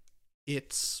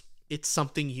 It's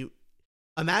something you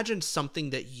imagine,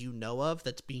 something that you know of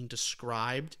that's being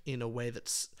described in a way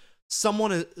that's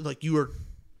someone like you are.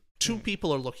 Two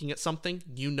people are looking at something,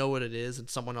 you know what it is, and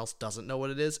someone else doesn't know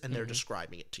what it is, and they're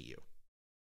describing it to you.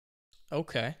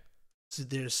 Okay. So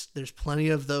there's plenty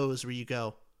of those where you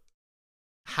go,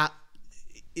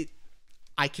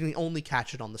 I can only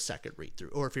catch it on the second read through,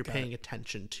 or if you're paying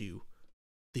attention to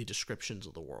the descriptions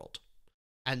of the world.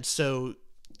 And so,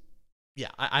 yeah,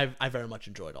 I very much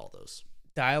enjoyed all those.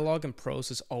 Dialogue and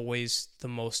prose is always the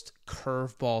most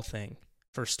curveball thing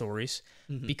for stories,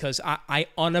 because I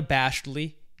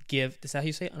unabashedly give. Is that how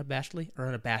you say it? Unabashedly or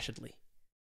unabashedly?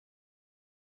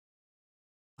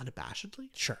 Unabashedly?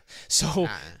 Sure. So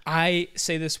I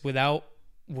say this without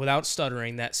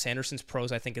stuttering that Sanderson's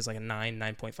prose I think is like a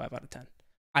 9.5 out of 10.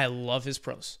 I love his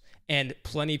prose. And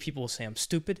plenty of people will say I'm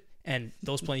stupid, and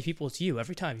those plenty of people, it's you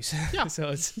every time you say it. Yeah. So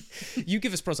it's you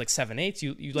give his prose like 7/8.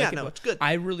 You like it. No, it's good.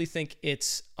 I really think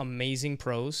it's amazing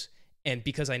prose, and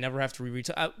because I never have to reread,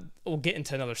 we'll get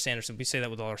into another Sanderson. We say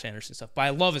that with all our Sanderson stuff, but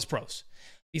I love his prose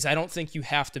because I don't think you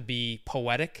have to be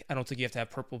poetic. I don't think you have to have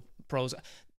purple prose.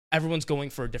 Everyone's going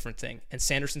for a different thing, and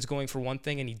Sanderson's going for one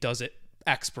thing, and he does it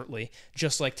expertly,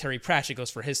 just like Terry Pratchett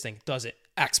goes for his thing, does it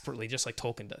expertly, just like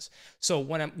Tolkien does. So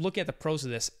when I'm looking at the prose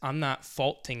of this, I'm not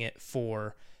faulting it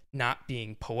for not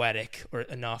being poetic or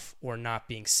enough, or not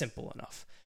being simple enough.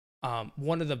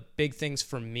 One of the big things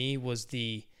for me was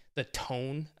the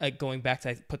tone. Going back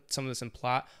to, I put some of this in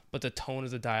plot, but the tone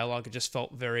of the dialogue, it just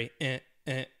felt very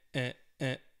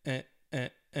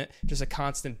just a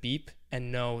constant beep,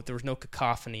 and there was no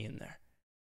cacophony in there.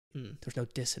 There was no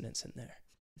dissonance in there.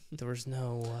 There was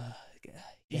no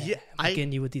am I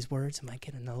getting you with these words? Am I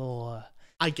getting a little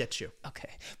I get you. Okay.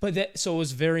 But so it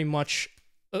was very much,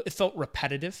 it felt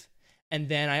repetitive. And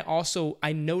then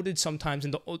I noted sometimes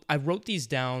I wrote these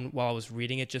down while I was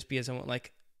reading it, just because I went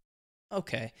like,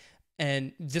 okay.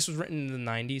 And this was written in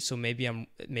the 90s, so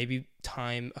maybe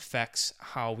time affects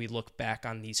how we look back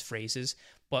on these phrases.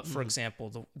 But for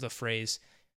example, the phrase,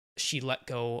 she let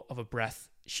go of a breath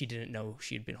she didn't know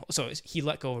she'd been holding. So he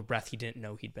let go of a breath he didn't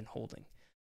know he'd been holding.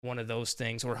 One of those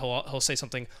things. Or he'll say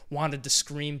something, wanted to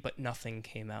scream, but nothing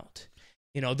came out.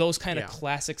 Those kind of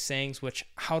classic sayings, which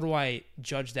how do I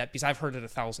judge that? Because I've heard it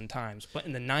 1,000 times. But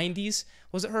in the 90s,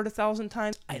 was it heard 1,000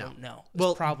 times? I don't know.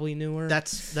 It's probably newer.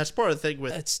 That's part of the thing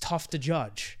with... It's tough to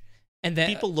judge. And then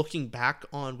people looking back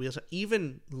on Wheels,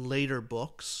 even later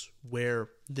books where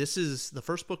the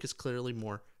first book is clearly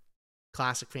more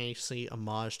classic fantasy,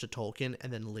 homage to Tolkien,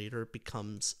 and then later it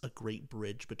becomes a great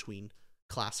bridge between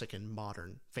classic and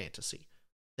modern fantasy.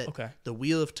 The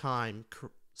Wheel of Time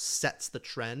sets the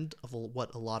trend of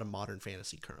what a lot of modern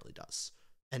fantasy currently does.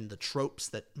 And the tropes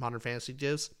that modern fantasy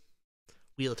gives,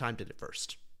 Wheel of Time did it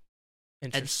first.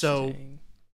 And so,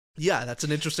 yeah, that's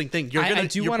an interesting thing. You're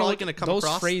probably going to come those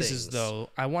across phrases, things. though.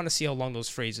 I want to see how long those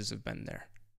phrases have been there.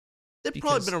 They've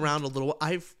probably been around a little.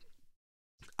 I've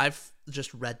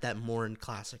just read that more in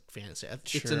classic fantasy.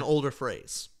 It's an older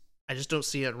phrase. I just don't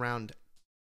see it around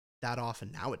that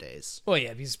often nowadays. Well,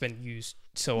 yeah, because it's been used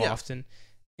so often.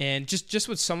 And just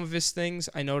with some of his things,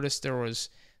 I noticed there was,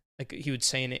 like, he would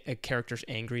say a character's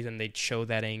angry, then they'd show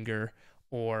that anger.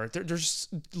 Or there's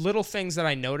little things that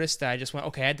I noticed that I just went,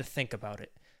 okay, I had to think about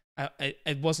it.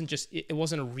 It wasn't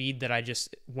a read that I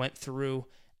just went through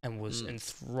and was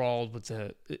enthralled with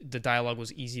the dialogue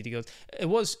was easy to go. It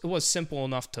was simple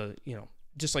enough to,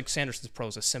 just like Sanderson's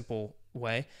prose, a simple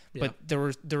way. Yeah. But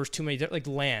there was too many, like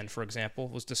Land, for example,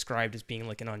 was described as being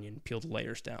like an onion peeled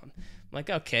layers down. I'm like,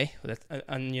 okay, that's an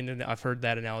onion. I've heard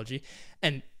that analogy.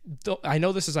 And I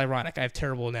know this is ironic. I have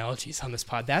terrible analogies on this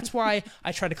pod. That's why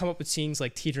I try to come up with sayings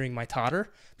like teetering my totter,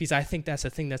 because I think that's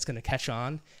a thing that's going to catch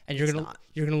on. And you're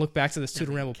gonna look back to the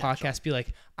Student Ramble podcast, be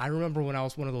like, I remember when I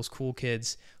was one of those cool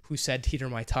kids who said teeter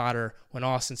my totter when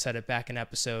Austin said it back in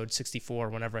episode 64,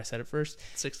 whenever I said it first.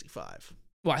 65.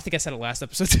 Well, I think I said it last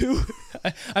episode too.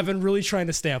 I've been really trying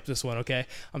to stamp this one. Okay,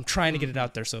 I'm trying to get it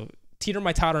out there. So teeter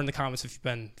my totter in the comments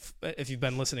if you've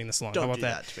been listening this long. Don't How about do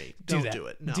that to me. Don't do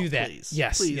it. No, do that. Please.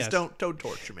 Yes. Please yes. don't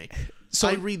torture me. So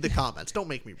I read the comments. Don't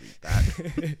make me read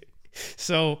that.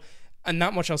 So,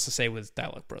 not much else to say with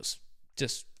Dialogue Bros.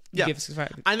 Just give us a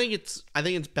fact. I think it's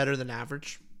better than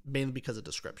average, mainly because of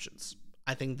descriptions.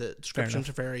 I think the descriptions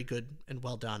are very good and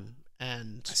well done,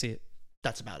 and I see it.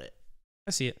 That's about it.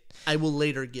 I see it. I will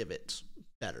later give it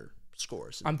better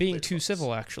scores. I'm being too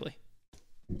civil, actually.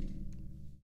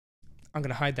 I'm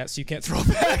gonna hide that so you can't throw it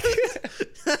back.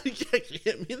 You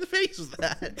hit me in the face with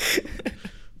that.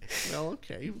 Well,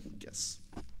 okay, I guess.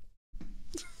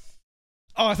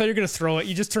 Oh, I thought you were gonna throw it.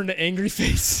 You just turned an angry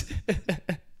face.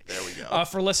 There we go.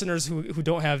 For listeners who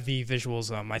don't have the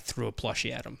visuals, I threw a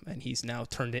plushie at him, and he's now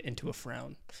turned it into a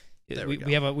frown.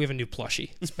 We have a new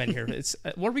plushie. It's been here. It's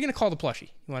what are we gonna call the plushie?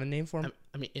 You want a name for him?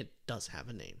 I mean, it does have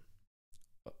a name.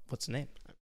 What's the name?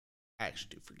 I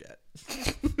actually do forget.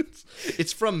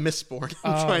 It's from Mistborn.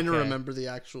 I'm trying to remember the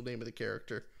actual name of the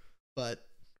character, but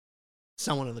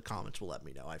someone in the comments will let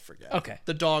me know. I forget. Okay.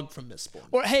 The dog from Mistborn.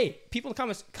 Or hey, people in the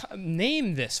comments,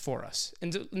 name this for us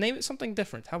and name it something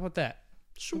different. How about that?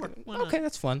 Sure. Okay,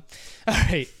 that's fun. All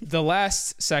right, the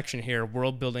last section here,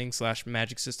 world building /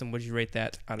 magic system. Would you rate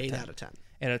that out of 10? 8 out of 10.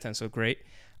 8 out of 10. So great.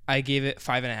 I gave it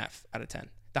 5.5 out of 10.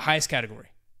 The highest category.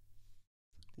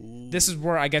 Ooh. This is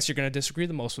where I guess you're going to disagree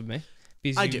the most with me.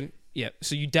 I do. Yeah.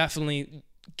 So you definitely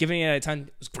giving it 8 out of 10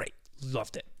 was great.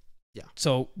 Loved it. Yeah.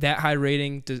 So that high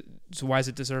rating. So why does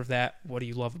it deserve that? What do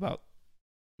you love about?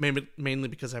 Mainly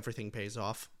because everything pays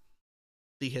off.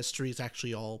 The history is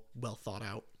actually all well thought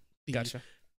out. Gotcha.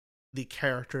 The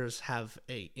characters have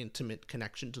a intimate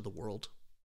connection to the world,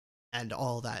 and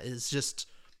all that is just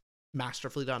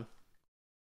masterfully done.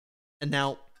 And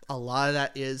now a lot of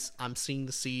that is I'm seeing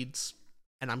the seeds,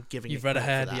 and I'm giving. You've read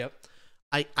ahead. Yep.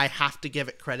 I have to give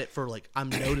it credit for, like, I'm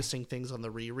noticing things on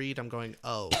the reread. I'm going,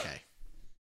 oh, okay.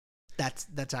 That's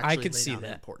actually I could see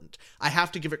that. Important. I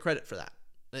have to give it credit for that.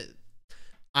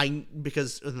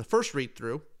 Because in the first read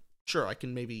through, sure, I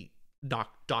can maybe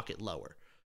dock it lower.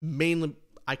 Mainly,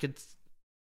 I could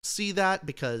see that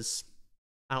because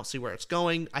I don't see where it's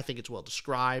going. I think it's well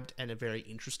described and a very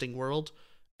interesting world,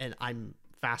 and I'm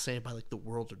fascinated by, like, the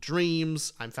world of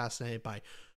dreams. I'm fascinated by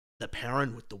the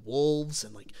Perrin with the wolves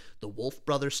and, like, the Wolf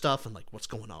Brother stuff and, like, what's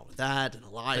going on with that, and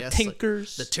Elias. The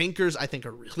Tinkers. Like, the Tinkers, I think,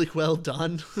 are really well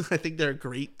done. I think they're a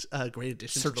great addition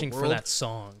to the world. Searching for that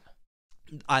song.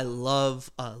 I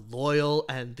love Loyal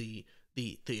and the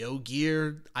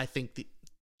Ogier. I think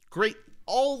great.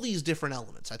 All these different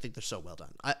elements, I think they're so well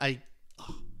done. I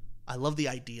love the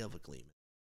idea of a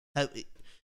Gleeman.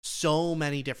 So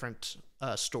many different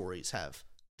stories have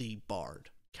the bard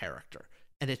character,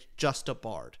 and it's just a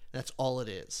bard. That's all it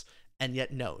is. And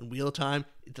yet, no, in Wheel of Time,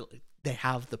 they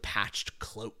have the patched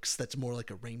cloaks. That's more like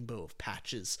a rainbow of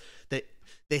patches.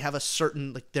 They have a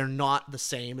certain, like, they're not the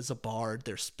same as a bard.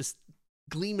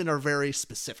 Gleemen are very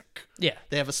specific. Yeah.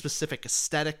 They have a specific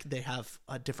aesthetic. They have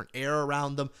a different air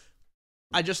around them.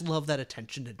 I just love that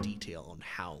attention to detail on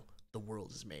how the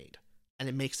world is made, and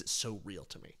it makes it so real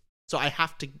to me. So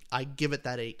I give it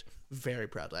that 8 very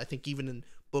proudly. I think even in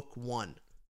book 1,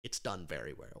 it's done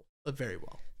very well. Very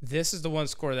well. This is the one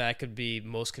score that I could be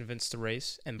most convinced to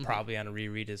raise, and probably on a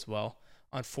reread as well.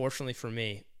 Unfortunately for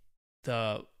me,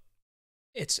 the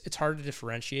it's hard to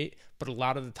differentiate, but a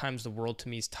lot of the times the world to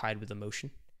me is tied with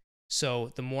emotion.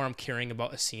 So the more I'm caring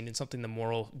about a scene and something, the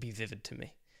more it'll be vivid to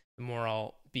me. The more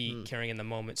I'll be caring in the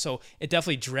moment. So it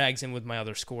definitely drags in with my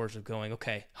other scores of going,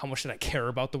 okay, how much did I care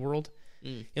about the world?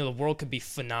 You know, the world could be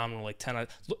phenomenal, like 10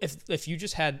 if you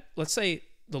just had, let's say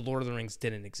the Lord of the Rings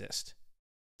didn't exist.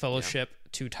 Fellowship,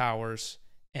 Two Towers,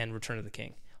 and Return of the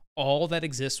King. All that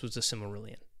exists was the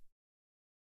Silmarillion.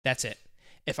 That's it.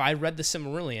 If I read the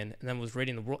Silmarillion and then was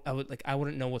reading the world, I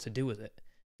wouldn't know what to do with it.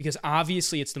 Because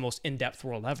obviously it's the most in-depth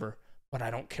world ever, but I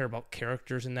don't care about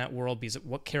characters in that world, because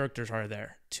what characters are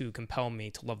there to compel me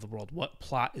to love the world? What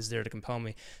plot is there to compel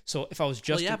me? So if I was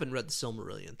just... Well, you haven't read the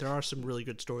Silmarillion. There are some really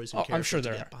good stories and characters I'm sure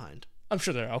there to get are. behind. I'm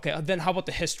sure there are. Okay, then how about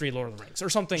the history of Lord of the Rings? Or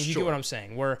something, you get what I'm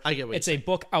saying, where I get what it's a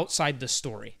book outside the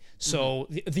story. So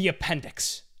the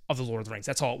appendix of the Lord of the Rings,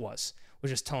 that's all it was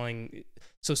just telling...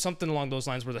 So something along those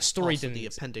lines where the story also didn't... the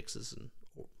appendixes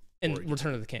in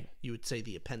Return of the King. You would say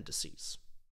the appendices.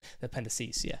 The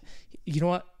appendices, yeah. You know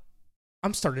what?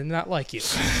 I'm starting to not like you.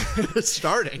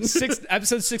 Starting?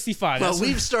 Episode 65. Well,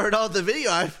 we've started off the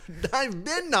video. I've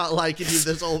been not liking you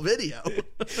this whole video.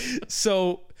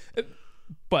 So,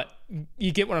 but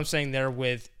you get what I'm saying there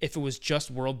with, if it was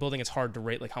just world building, it's hard to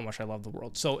rate like how much I love the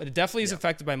world. So it definitely is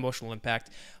affected by emotional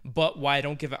impact, but why I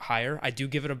don't give it higher, I do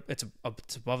give it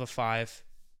it's above a 5.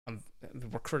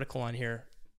 We're critical on here.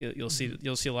 You'll see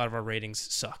a lot of our ratings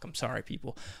suck. I'm sorry,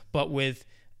 people. But with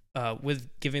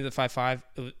giving it the 5.5,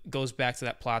 it goes back to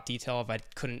that plot detail of I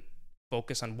couldn't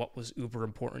focus on what was uber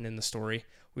important in the story.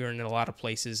 We were in a lot of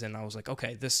places, and I was like,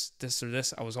 okay, this or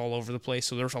this. I was all over the place,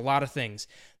 so there's a lot of things.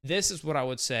 This is what I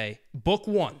would say. Book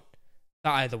 1, The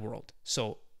Eye of the World.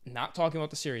 So not talking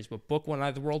about the series, but Book 1, Eye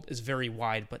of the World is very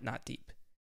wide but not deep.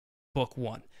 Book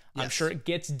 1. Yes. I'm sure it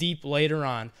gets deep later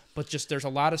on, but just there's a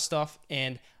lot of stuff,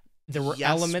 and there were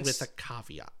elements... with a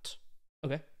caveat.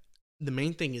 Okay. The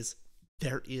main thing is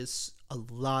there is a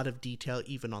lot of detail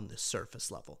even on the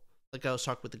surface level. Like I was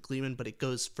talking with the Gleeman, but it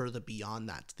goes further beyond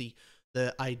that. The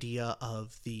idea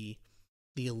of the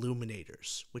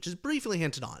Illuminators, which is briefly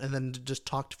hinted on, and then just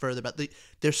talked further about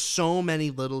there's so many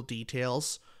little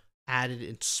details added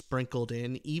and sprinkled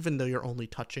in, even though you're only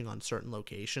touching on certain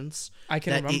locations. I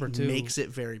can remember too. Makes it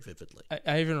very vividly.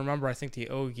 I even remember, I think the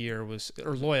Ogier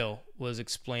Loyal was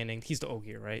explaining, he's the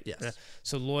Ogier, right? Yes.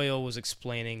 So Loyal was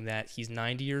explaining that he's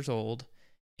 90 years old,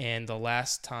 and the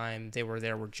last time they were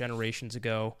there were generations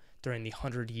ago during the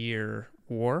 100-Year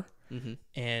War. Mm-hmm.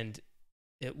 And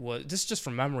it was, this is just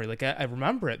from memory, like I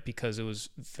remember it because it was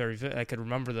very I could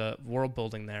remember the world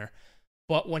building there.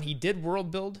 But when he did world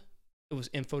build, it was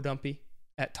info dumpy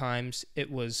at times.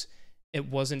 It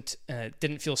wasn't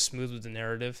didn't feel smooth with the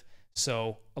narrative.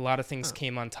 So a lot of things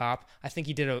came on top. I think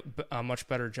he did a much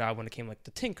better job when it came like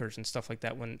the Tinkers and stuff like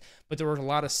that. But there were a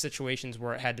lot of situations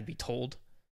where it had to be told,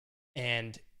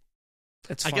 and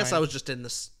it's fine. I guess I was just in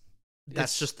this.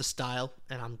 That's just the style,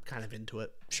 and I'm kind of into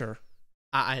it. Sure.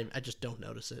 I just don't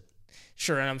notice it.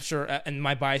 Sure, and I'm sure, and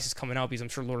my bias is coming out because I'm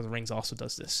sure Lord of the Rings also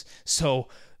does this. So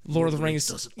Lord of the Rings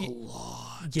does it a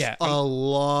lot. Yeah, a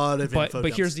lot of info.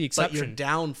 But here's the exception. But you're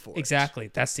down for it.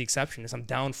 Exactly, that's the exception. Is I'm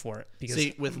down for it because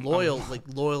see, with Loyal,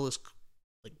 Loyal is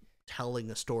like telling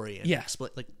a story and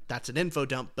like that's an info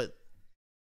dump, but.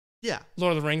 Yeah,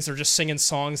 Lord of the Rings are just singing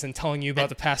songs and telling you about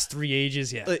the past 3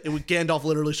 ages. Yeah, Gandalf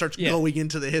literally starts going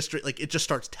into the history. Like it just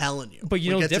starts telling you. But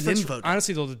you know the difference.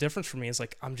 Honestly, though, the difference for me is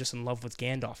like I'm just in love with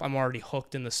Gandalf. I'm already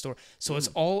hooked in the story. So it's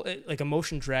all like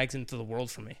emotion drags into the world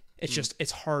for me. It's just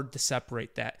it's hard to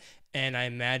separate that. And I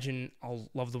imagine I'll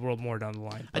love the world more down the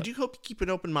line. I do hope you keep an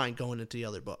open mind going into the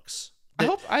other books. I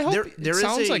hope it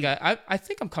sounds like I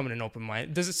think I'm coming in open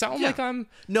mind. Does it sound like I'm?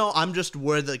 No, I'm just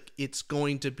worried it's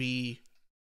going to be.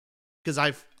 Because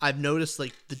I've noticed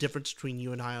like the difference between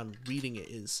you and I on reading it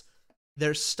is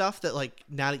there's stuff that like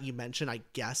now that you mention, I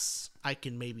guess I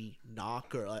can maybe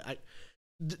knock or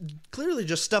clearly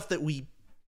just stuff that we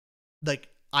like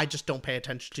I just don't pay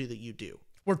attention to that you do.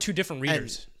 We're two different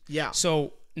readers. And, yeah.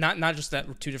 So not just that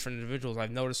we're two different individuals.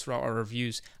 I've noticed throughout our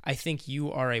reviews, I think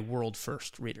you are a world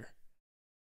first reader.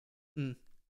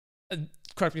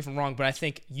 Correct me if I'm wrong, but I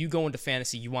think you go into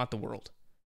fantasy, you want the world.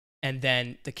 And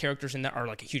then the characters in that are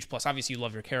like a huge plus. Obviously, you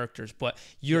love your characters, but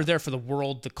you're there for the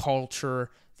world, the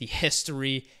culture, the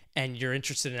history, and you're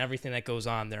interested in everything that goes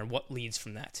on there and what leads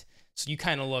from that. So you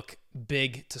kind of look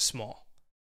big to small.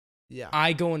 Yeah.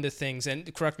 I go into things,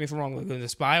 and correct me if I'm wrong with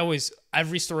this, but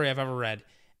every story I've ever read,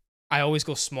 I always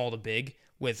go small to big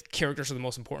with characters are the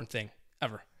most important thing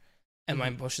ever. And my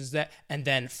emotions and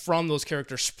then from those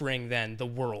characters spring then the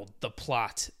world, the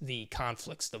plot, the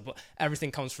conflicts,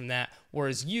 everything comes from that.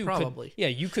 Whereas you probably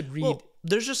you could read. Well,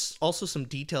 there's just also some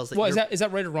details that. Well, is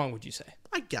that right or wrong? Would you say?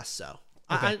 I guess so.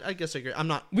 Okay. I guess I agree. I'm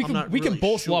not. We I'm can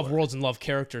both sure. love worlds and love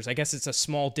characters. I guess it's a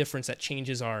small difference that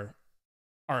changes our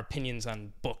opinions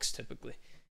on books typically.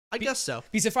 I guess so.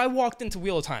 Because if I walked into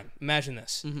Wheel of Time, imagine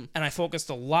this, Mm-hmm. and I focused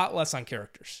a lot less on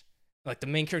characters, like the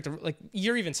main character, like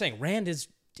you're even saying, Rand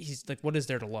he's like, what is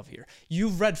there to love here?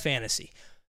 You've read fantasy.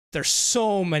 There's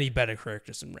so many better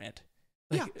characters than Rand.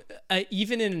 Like,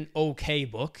 even in an okay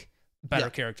book, better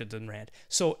character than Rand.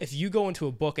 So if you go into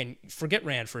a book and forget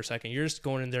Rand for a second, you're just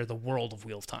going in there, the world of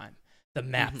Wheel of Time, the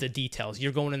map, the details.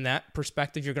 You're going in that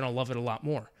perspective, you're going to love it a lot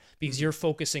more because you're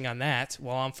focusing on that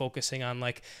while I'm focusing on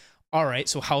like, all right,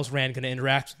 so how's Rand going to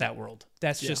interact with that world?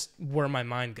 That's just where my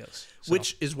mind goes. So.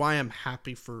 Which is why I'm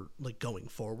happy for like going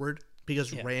forward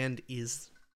because Rand is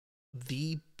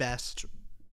the best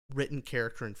written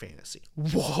character in fantasy.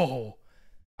 Whoa.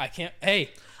 I can't.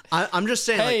 Hey, I'm just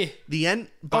saying. Hey. Like, the end.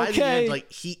 By the end,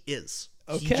 like he is.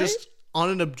 Okay. He just on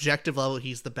an objective level,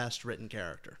 he's the best written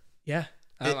character. Yeah,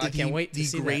 I can't wait to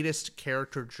see the greatest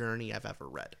character journey I've ever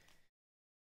read.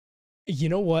 You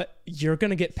know what? You're going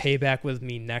to get payback with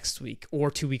me next week or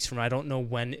 2 weeks from now. I don't know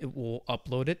when it will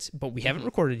upload it, but we haven't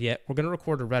recorded yet. We're going to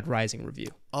record a Red Rising review.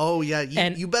 Oh, yeah.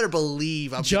 You better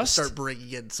believe I'm going to start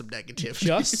bringing in some negativity.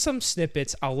 Just some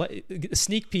snippets. I'll let a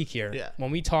sneak peek here. Yeah. When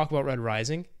we talk about Red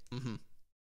Rising,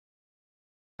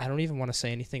 I don't even want to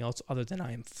say anything else other than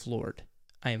I am floored.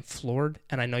 I am floored,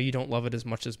 and I know you don't love it as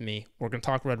much as me. We're going to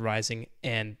talk Red Rising,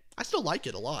 and I still like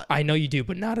it a lot. I know you do,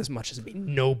 but not as much as me.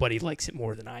 Nobody likes it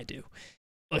more than I do.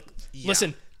 Look,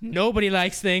 listen, nobody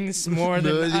likes things more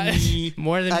than me.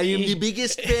 More than I me. am the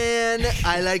biggest fan.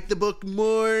 I like the book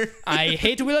more. I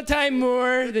hate Wheel of Time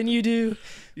more than you do.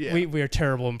 Yeah. We are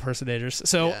terrible impersonators.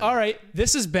 So, all right,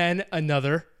 this has been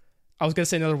another. I was going to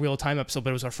say another Wheel of Time episode, but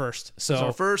it was our first. So,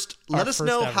 our first. Let us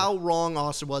know ever. how wrong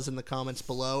Austin was in the comments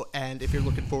below, and if you're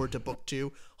looking forward to book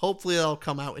 2, hopefully it'll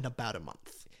come out in about a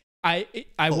month. I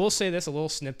will say this, a little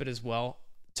snippet as well,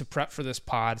 to prep for this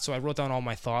pod. So I wrote down all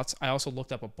my thoughts. I also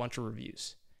looked up a bunch of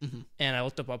reviews, and I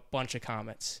looked up a bunch of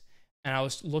comments. And I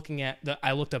was looking at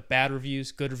I looked up bad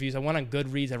reviews, good reviews. I went on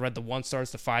Goodreads. I read the 1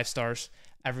 stars, the 5 stars,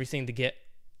 everything to get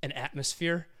an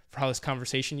atmosphere for how this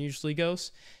conversation usually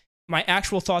goes. My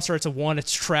actual thoughts are it's a 1,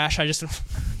 it's trash. I just,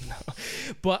 no.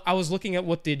 But I was looking at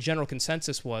what the general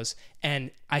consensus was,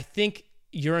 and I think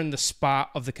you're in the spot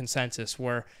of the consensus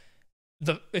where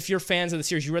if you're fans of the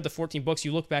series, you read the 14 books,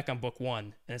 you look back on book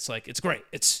 1, and it's like, it's great.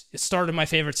 It started my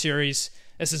favorite series.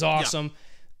 This is awesome.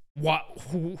 Yeah.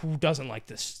 Who doesn't like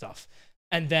this stuff?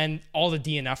 And then all the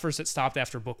DNFers that stopped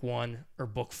after book 1 or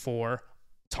book 4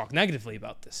 talk negatively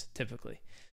about this, typically.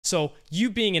 So you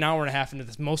being an hour and a half into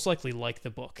this, most likely like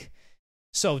the book.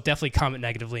 So definitely comment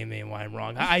negatively on me and why I'm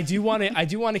wrong. I do want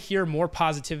to hear more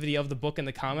positivity of the book in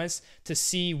the comments to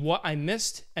see what I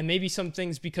missed and maybe some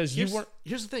things because you weren't.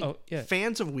 Here's the thing: yeah.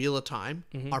 Fans of Wheel of Time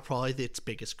are probably its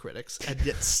biggest critics, and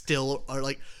yet still are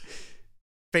like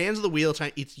fans of the Wheel of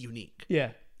Time. It's unique.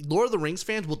 Yeah. Lord of the Rings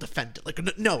fans will defend it.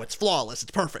 Like, no, it's flawless.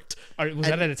 It's perfect. Was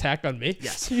that an attack on me?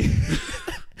 Yes.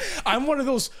 I'm one of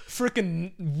those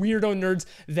freaking weirdo nerds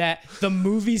that the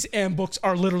movies and books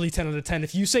are literally 10 out of 10.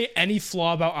 If you say any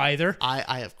flaw about either...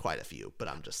 I have quite a few, but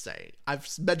I'm just saying. I've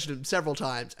mentioned them several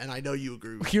times, and I know you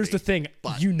agree with Here's me, the thing.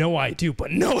 You know I do, but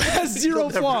no, it has 0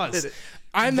 flaws.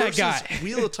 I'm that guy.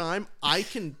 Wheel of Time, I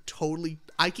can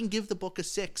give the book a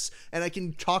 6, and I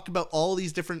can talk about all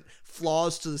these different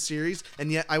flaws to the series,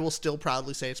 and yet I will still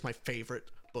proudly say it's my favorite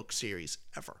book series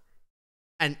ever.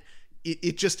 And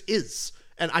it just is.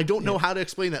 And I don't know how to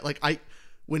explain that. Like,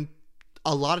 when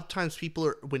a lot of times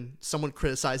when someone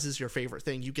criticizes your favorite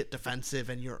thing, you get defensive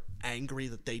and you're angry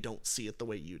that they don't see it the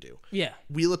way you do. Yeah.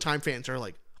 Wheel of Time fans are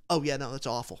like, oh yeah, no, that's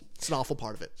awful. It's an awful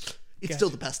part of it. It's still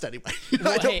the best anyway.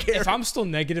 Well, I don't care. If I'm still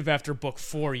negative after book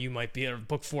 4, you might be, or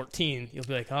book 14, you'll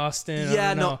be like, Austin,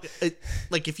 yeah, I don't know.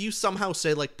 Like if you somehow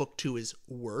say like book 2 is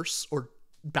worse or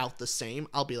about the same,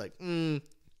 I'll be like,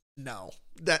 no.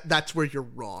 That's where you're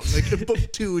wrong. Like in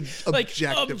book 2,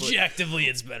 objectively,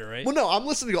 it's better, right? Well, no, I'm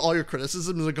listening to all your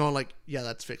criticisms and going like, yeah,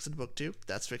 that's fixed in book 2.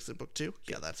 That's fixed in book 2.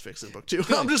 Yeah, that's fixed in book 2.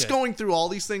 I'm just going through all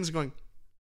these things and going,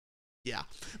 yeah,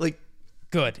 like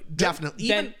good,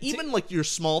 definitely. Even like your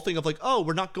small thing of like, oh,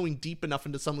 we're not going deep enough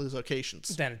into some of these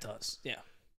locations. Then it does, yeah.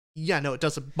 Yeah, no, it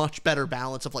does a much better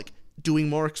balance of like doing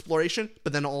more exploration,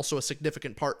 but then also a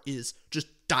significant part is just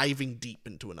diving deep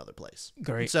into another place.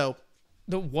 Great. So.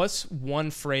 What's one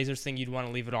phrase or thing you'd want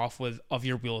to leave it off with of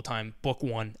your Wheel of Time, book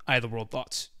 1, Eye of the World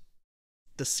thoughts?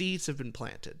 The seeds have been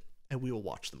planted, and we will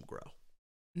watch them grow.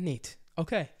 Neat.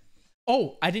 Okay.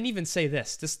 Oh, I didn't even say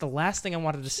this. This is the last thing I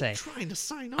wanted to say. I'm trying to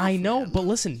sign off. I know, man. but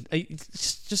listen,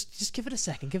 just give it a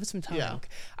second. Give it some time. Yeah. Okay.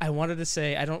 I wanted to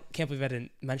say, can't believe I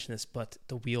didn't mention this, but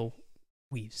the wheel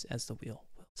weaves as the wheel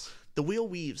wills. The wheel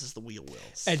weaves as the wheel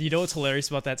wills. And you know what's hilarious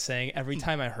about that saying? Every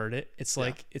time I heard it, it's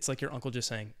like your uncle just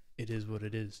saying, "It is what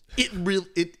it is." It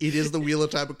is the Wheel of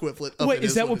Time equivalent. Of Wait,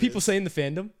 is that what people is. say in the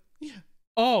fandom? Yeah.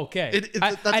 Oh, okay.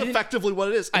 That's effectively what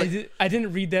it is. Like, I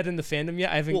didn't read that in the fandom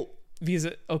yet. I haven't. Well,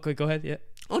 okay, go ahead. Yeah.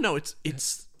 Oh no, it's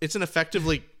an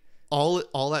effectively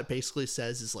all that basically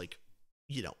says is like,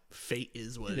 fate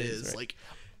is what it is. Right. Like,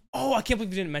 oh, I can't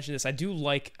believe you didn't mention this. I do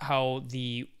like how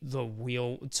the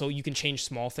wheel, so you can change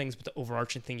small things, but the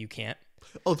overarching thing you can't.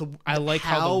 Oh, I like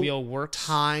how the wheel works.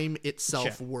 Time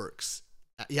itself works.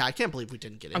 Yeah, I can't believe we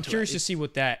didn't get into it. I'm curious to see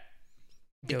what that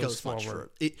goes much forward.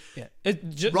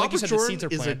 Robert like you said, Jordan the seeds are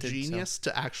planted, is a genius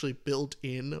to actually build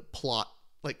in plot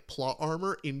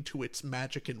armor into its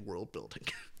magic and world building.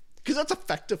 Because that's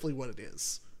effectively what it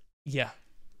is. Yeah.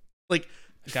 Like,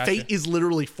 fate is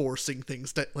literally forcing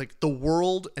things to, like, the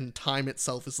world and time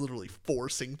itself is literally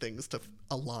forcing things to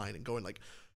align and going like,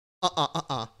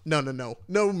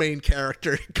 no main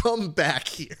character, come back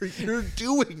here. You're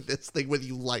doing this thing whether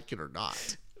you like it or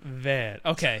not. Man.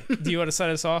 Okay. Do you want to sign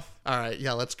us off? All right.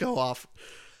 Yeah, let's go off.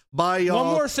 Bye, y'all.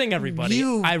 One more thing, everybody.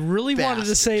 I really wanted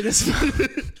to say this.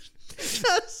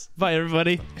 Yes. Bye,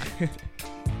 everybody.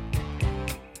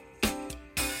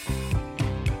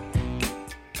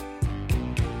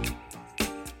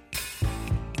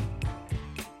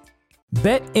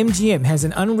 BetMGM has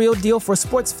an unreal deal for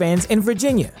sports fans in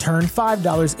Virginia. Turn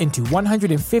 $5 into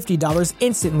 $150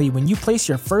 instantly when you place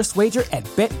your first wager at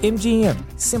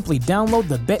BetMGM. Simply download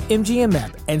the BetMGM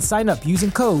app and sign up using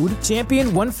code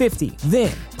Champion150.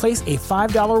 Then, place a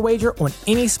 $5 wager on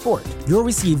any sport. You'll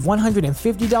receive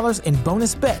 $150 in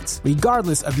bonus bets,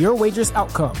 regardless of your wager's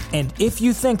outcome. And if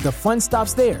you think the fun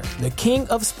stops there, the king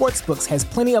of sportsbooks has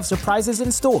plenty of surprises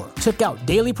in store. Check out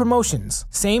daily promotions,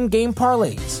 same-game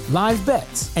parlays, live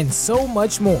bets, and so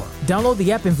much more. Download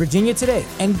the app in Virginia today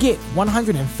and get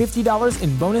 $150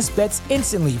 in bonus bets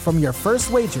instantly from your first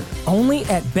wager. Only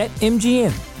at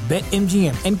BetMGM.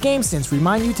 BetMGM and GameSense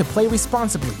remind you to play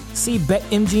responsibly. See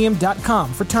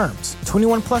BetMGM.com for terms.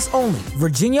 21 plus only.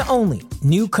 Virginia only.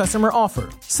 New customer offer.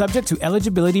 Subject to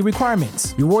eligibility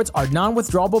requirements. Rewards are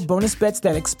non-withdrawable bonus bets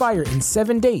that expire in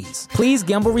 7 days. Please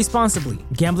gamble responsibly.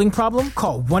 Gambling problem?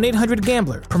 Call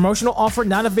 1-800-GAMBLER. Promotional offer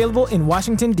not available in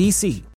Washington, D.C.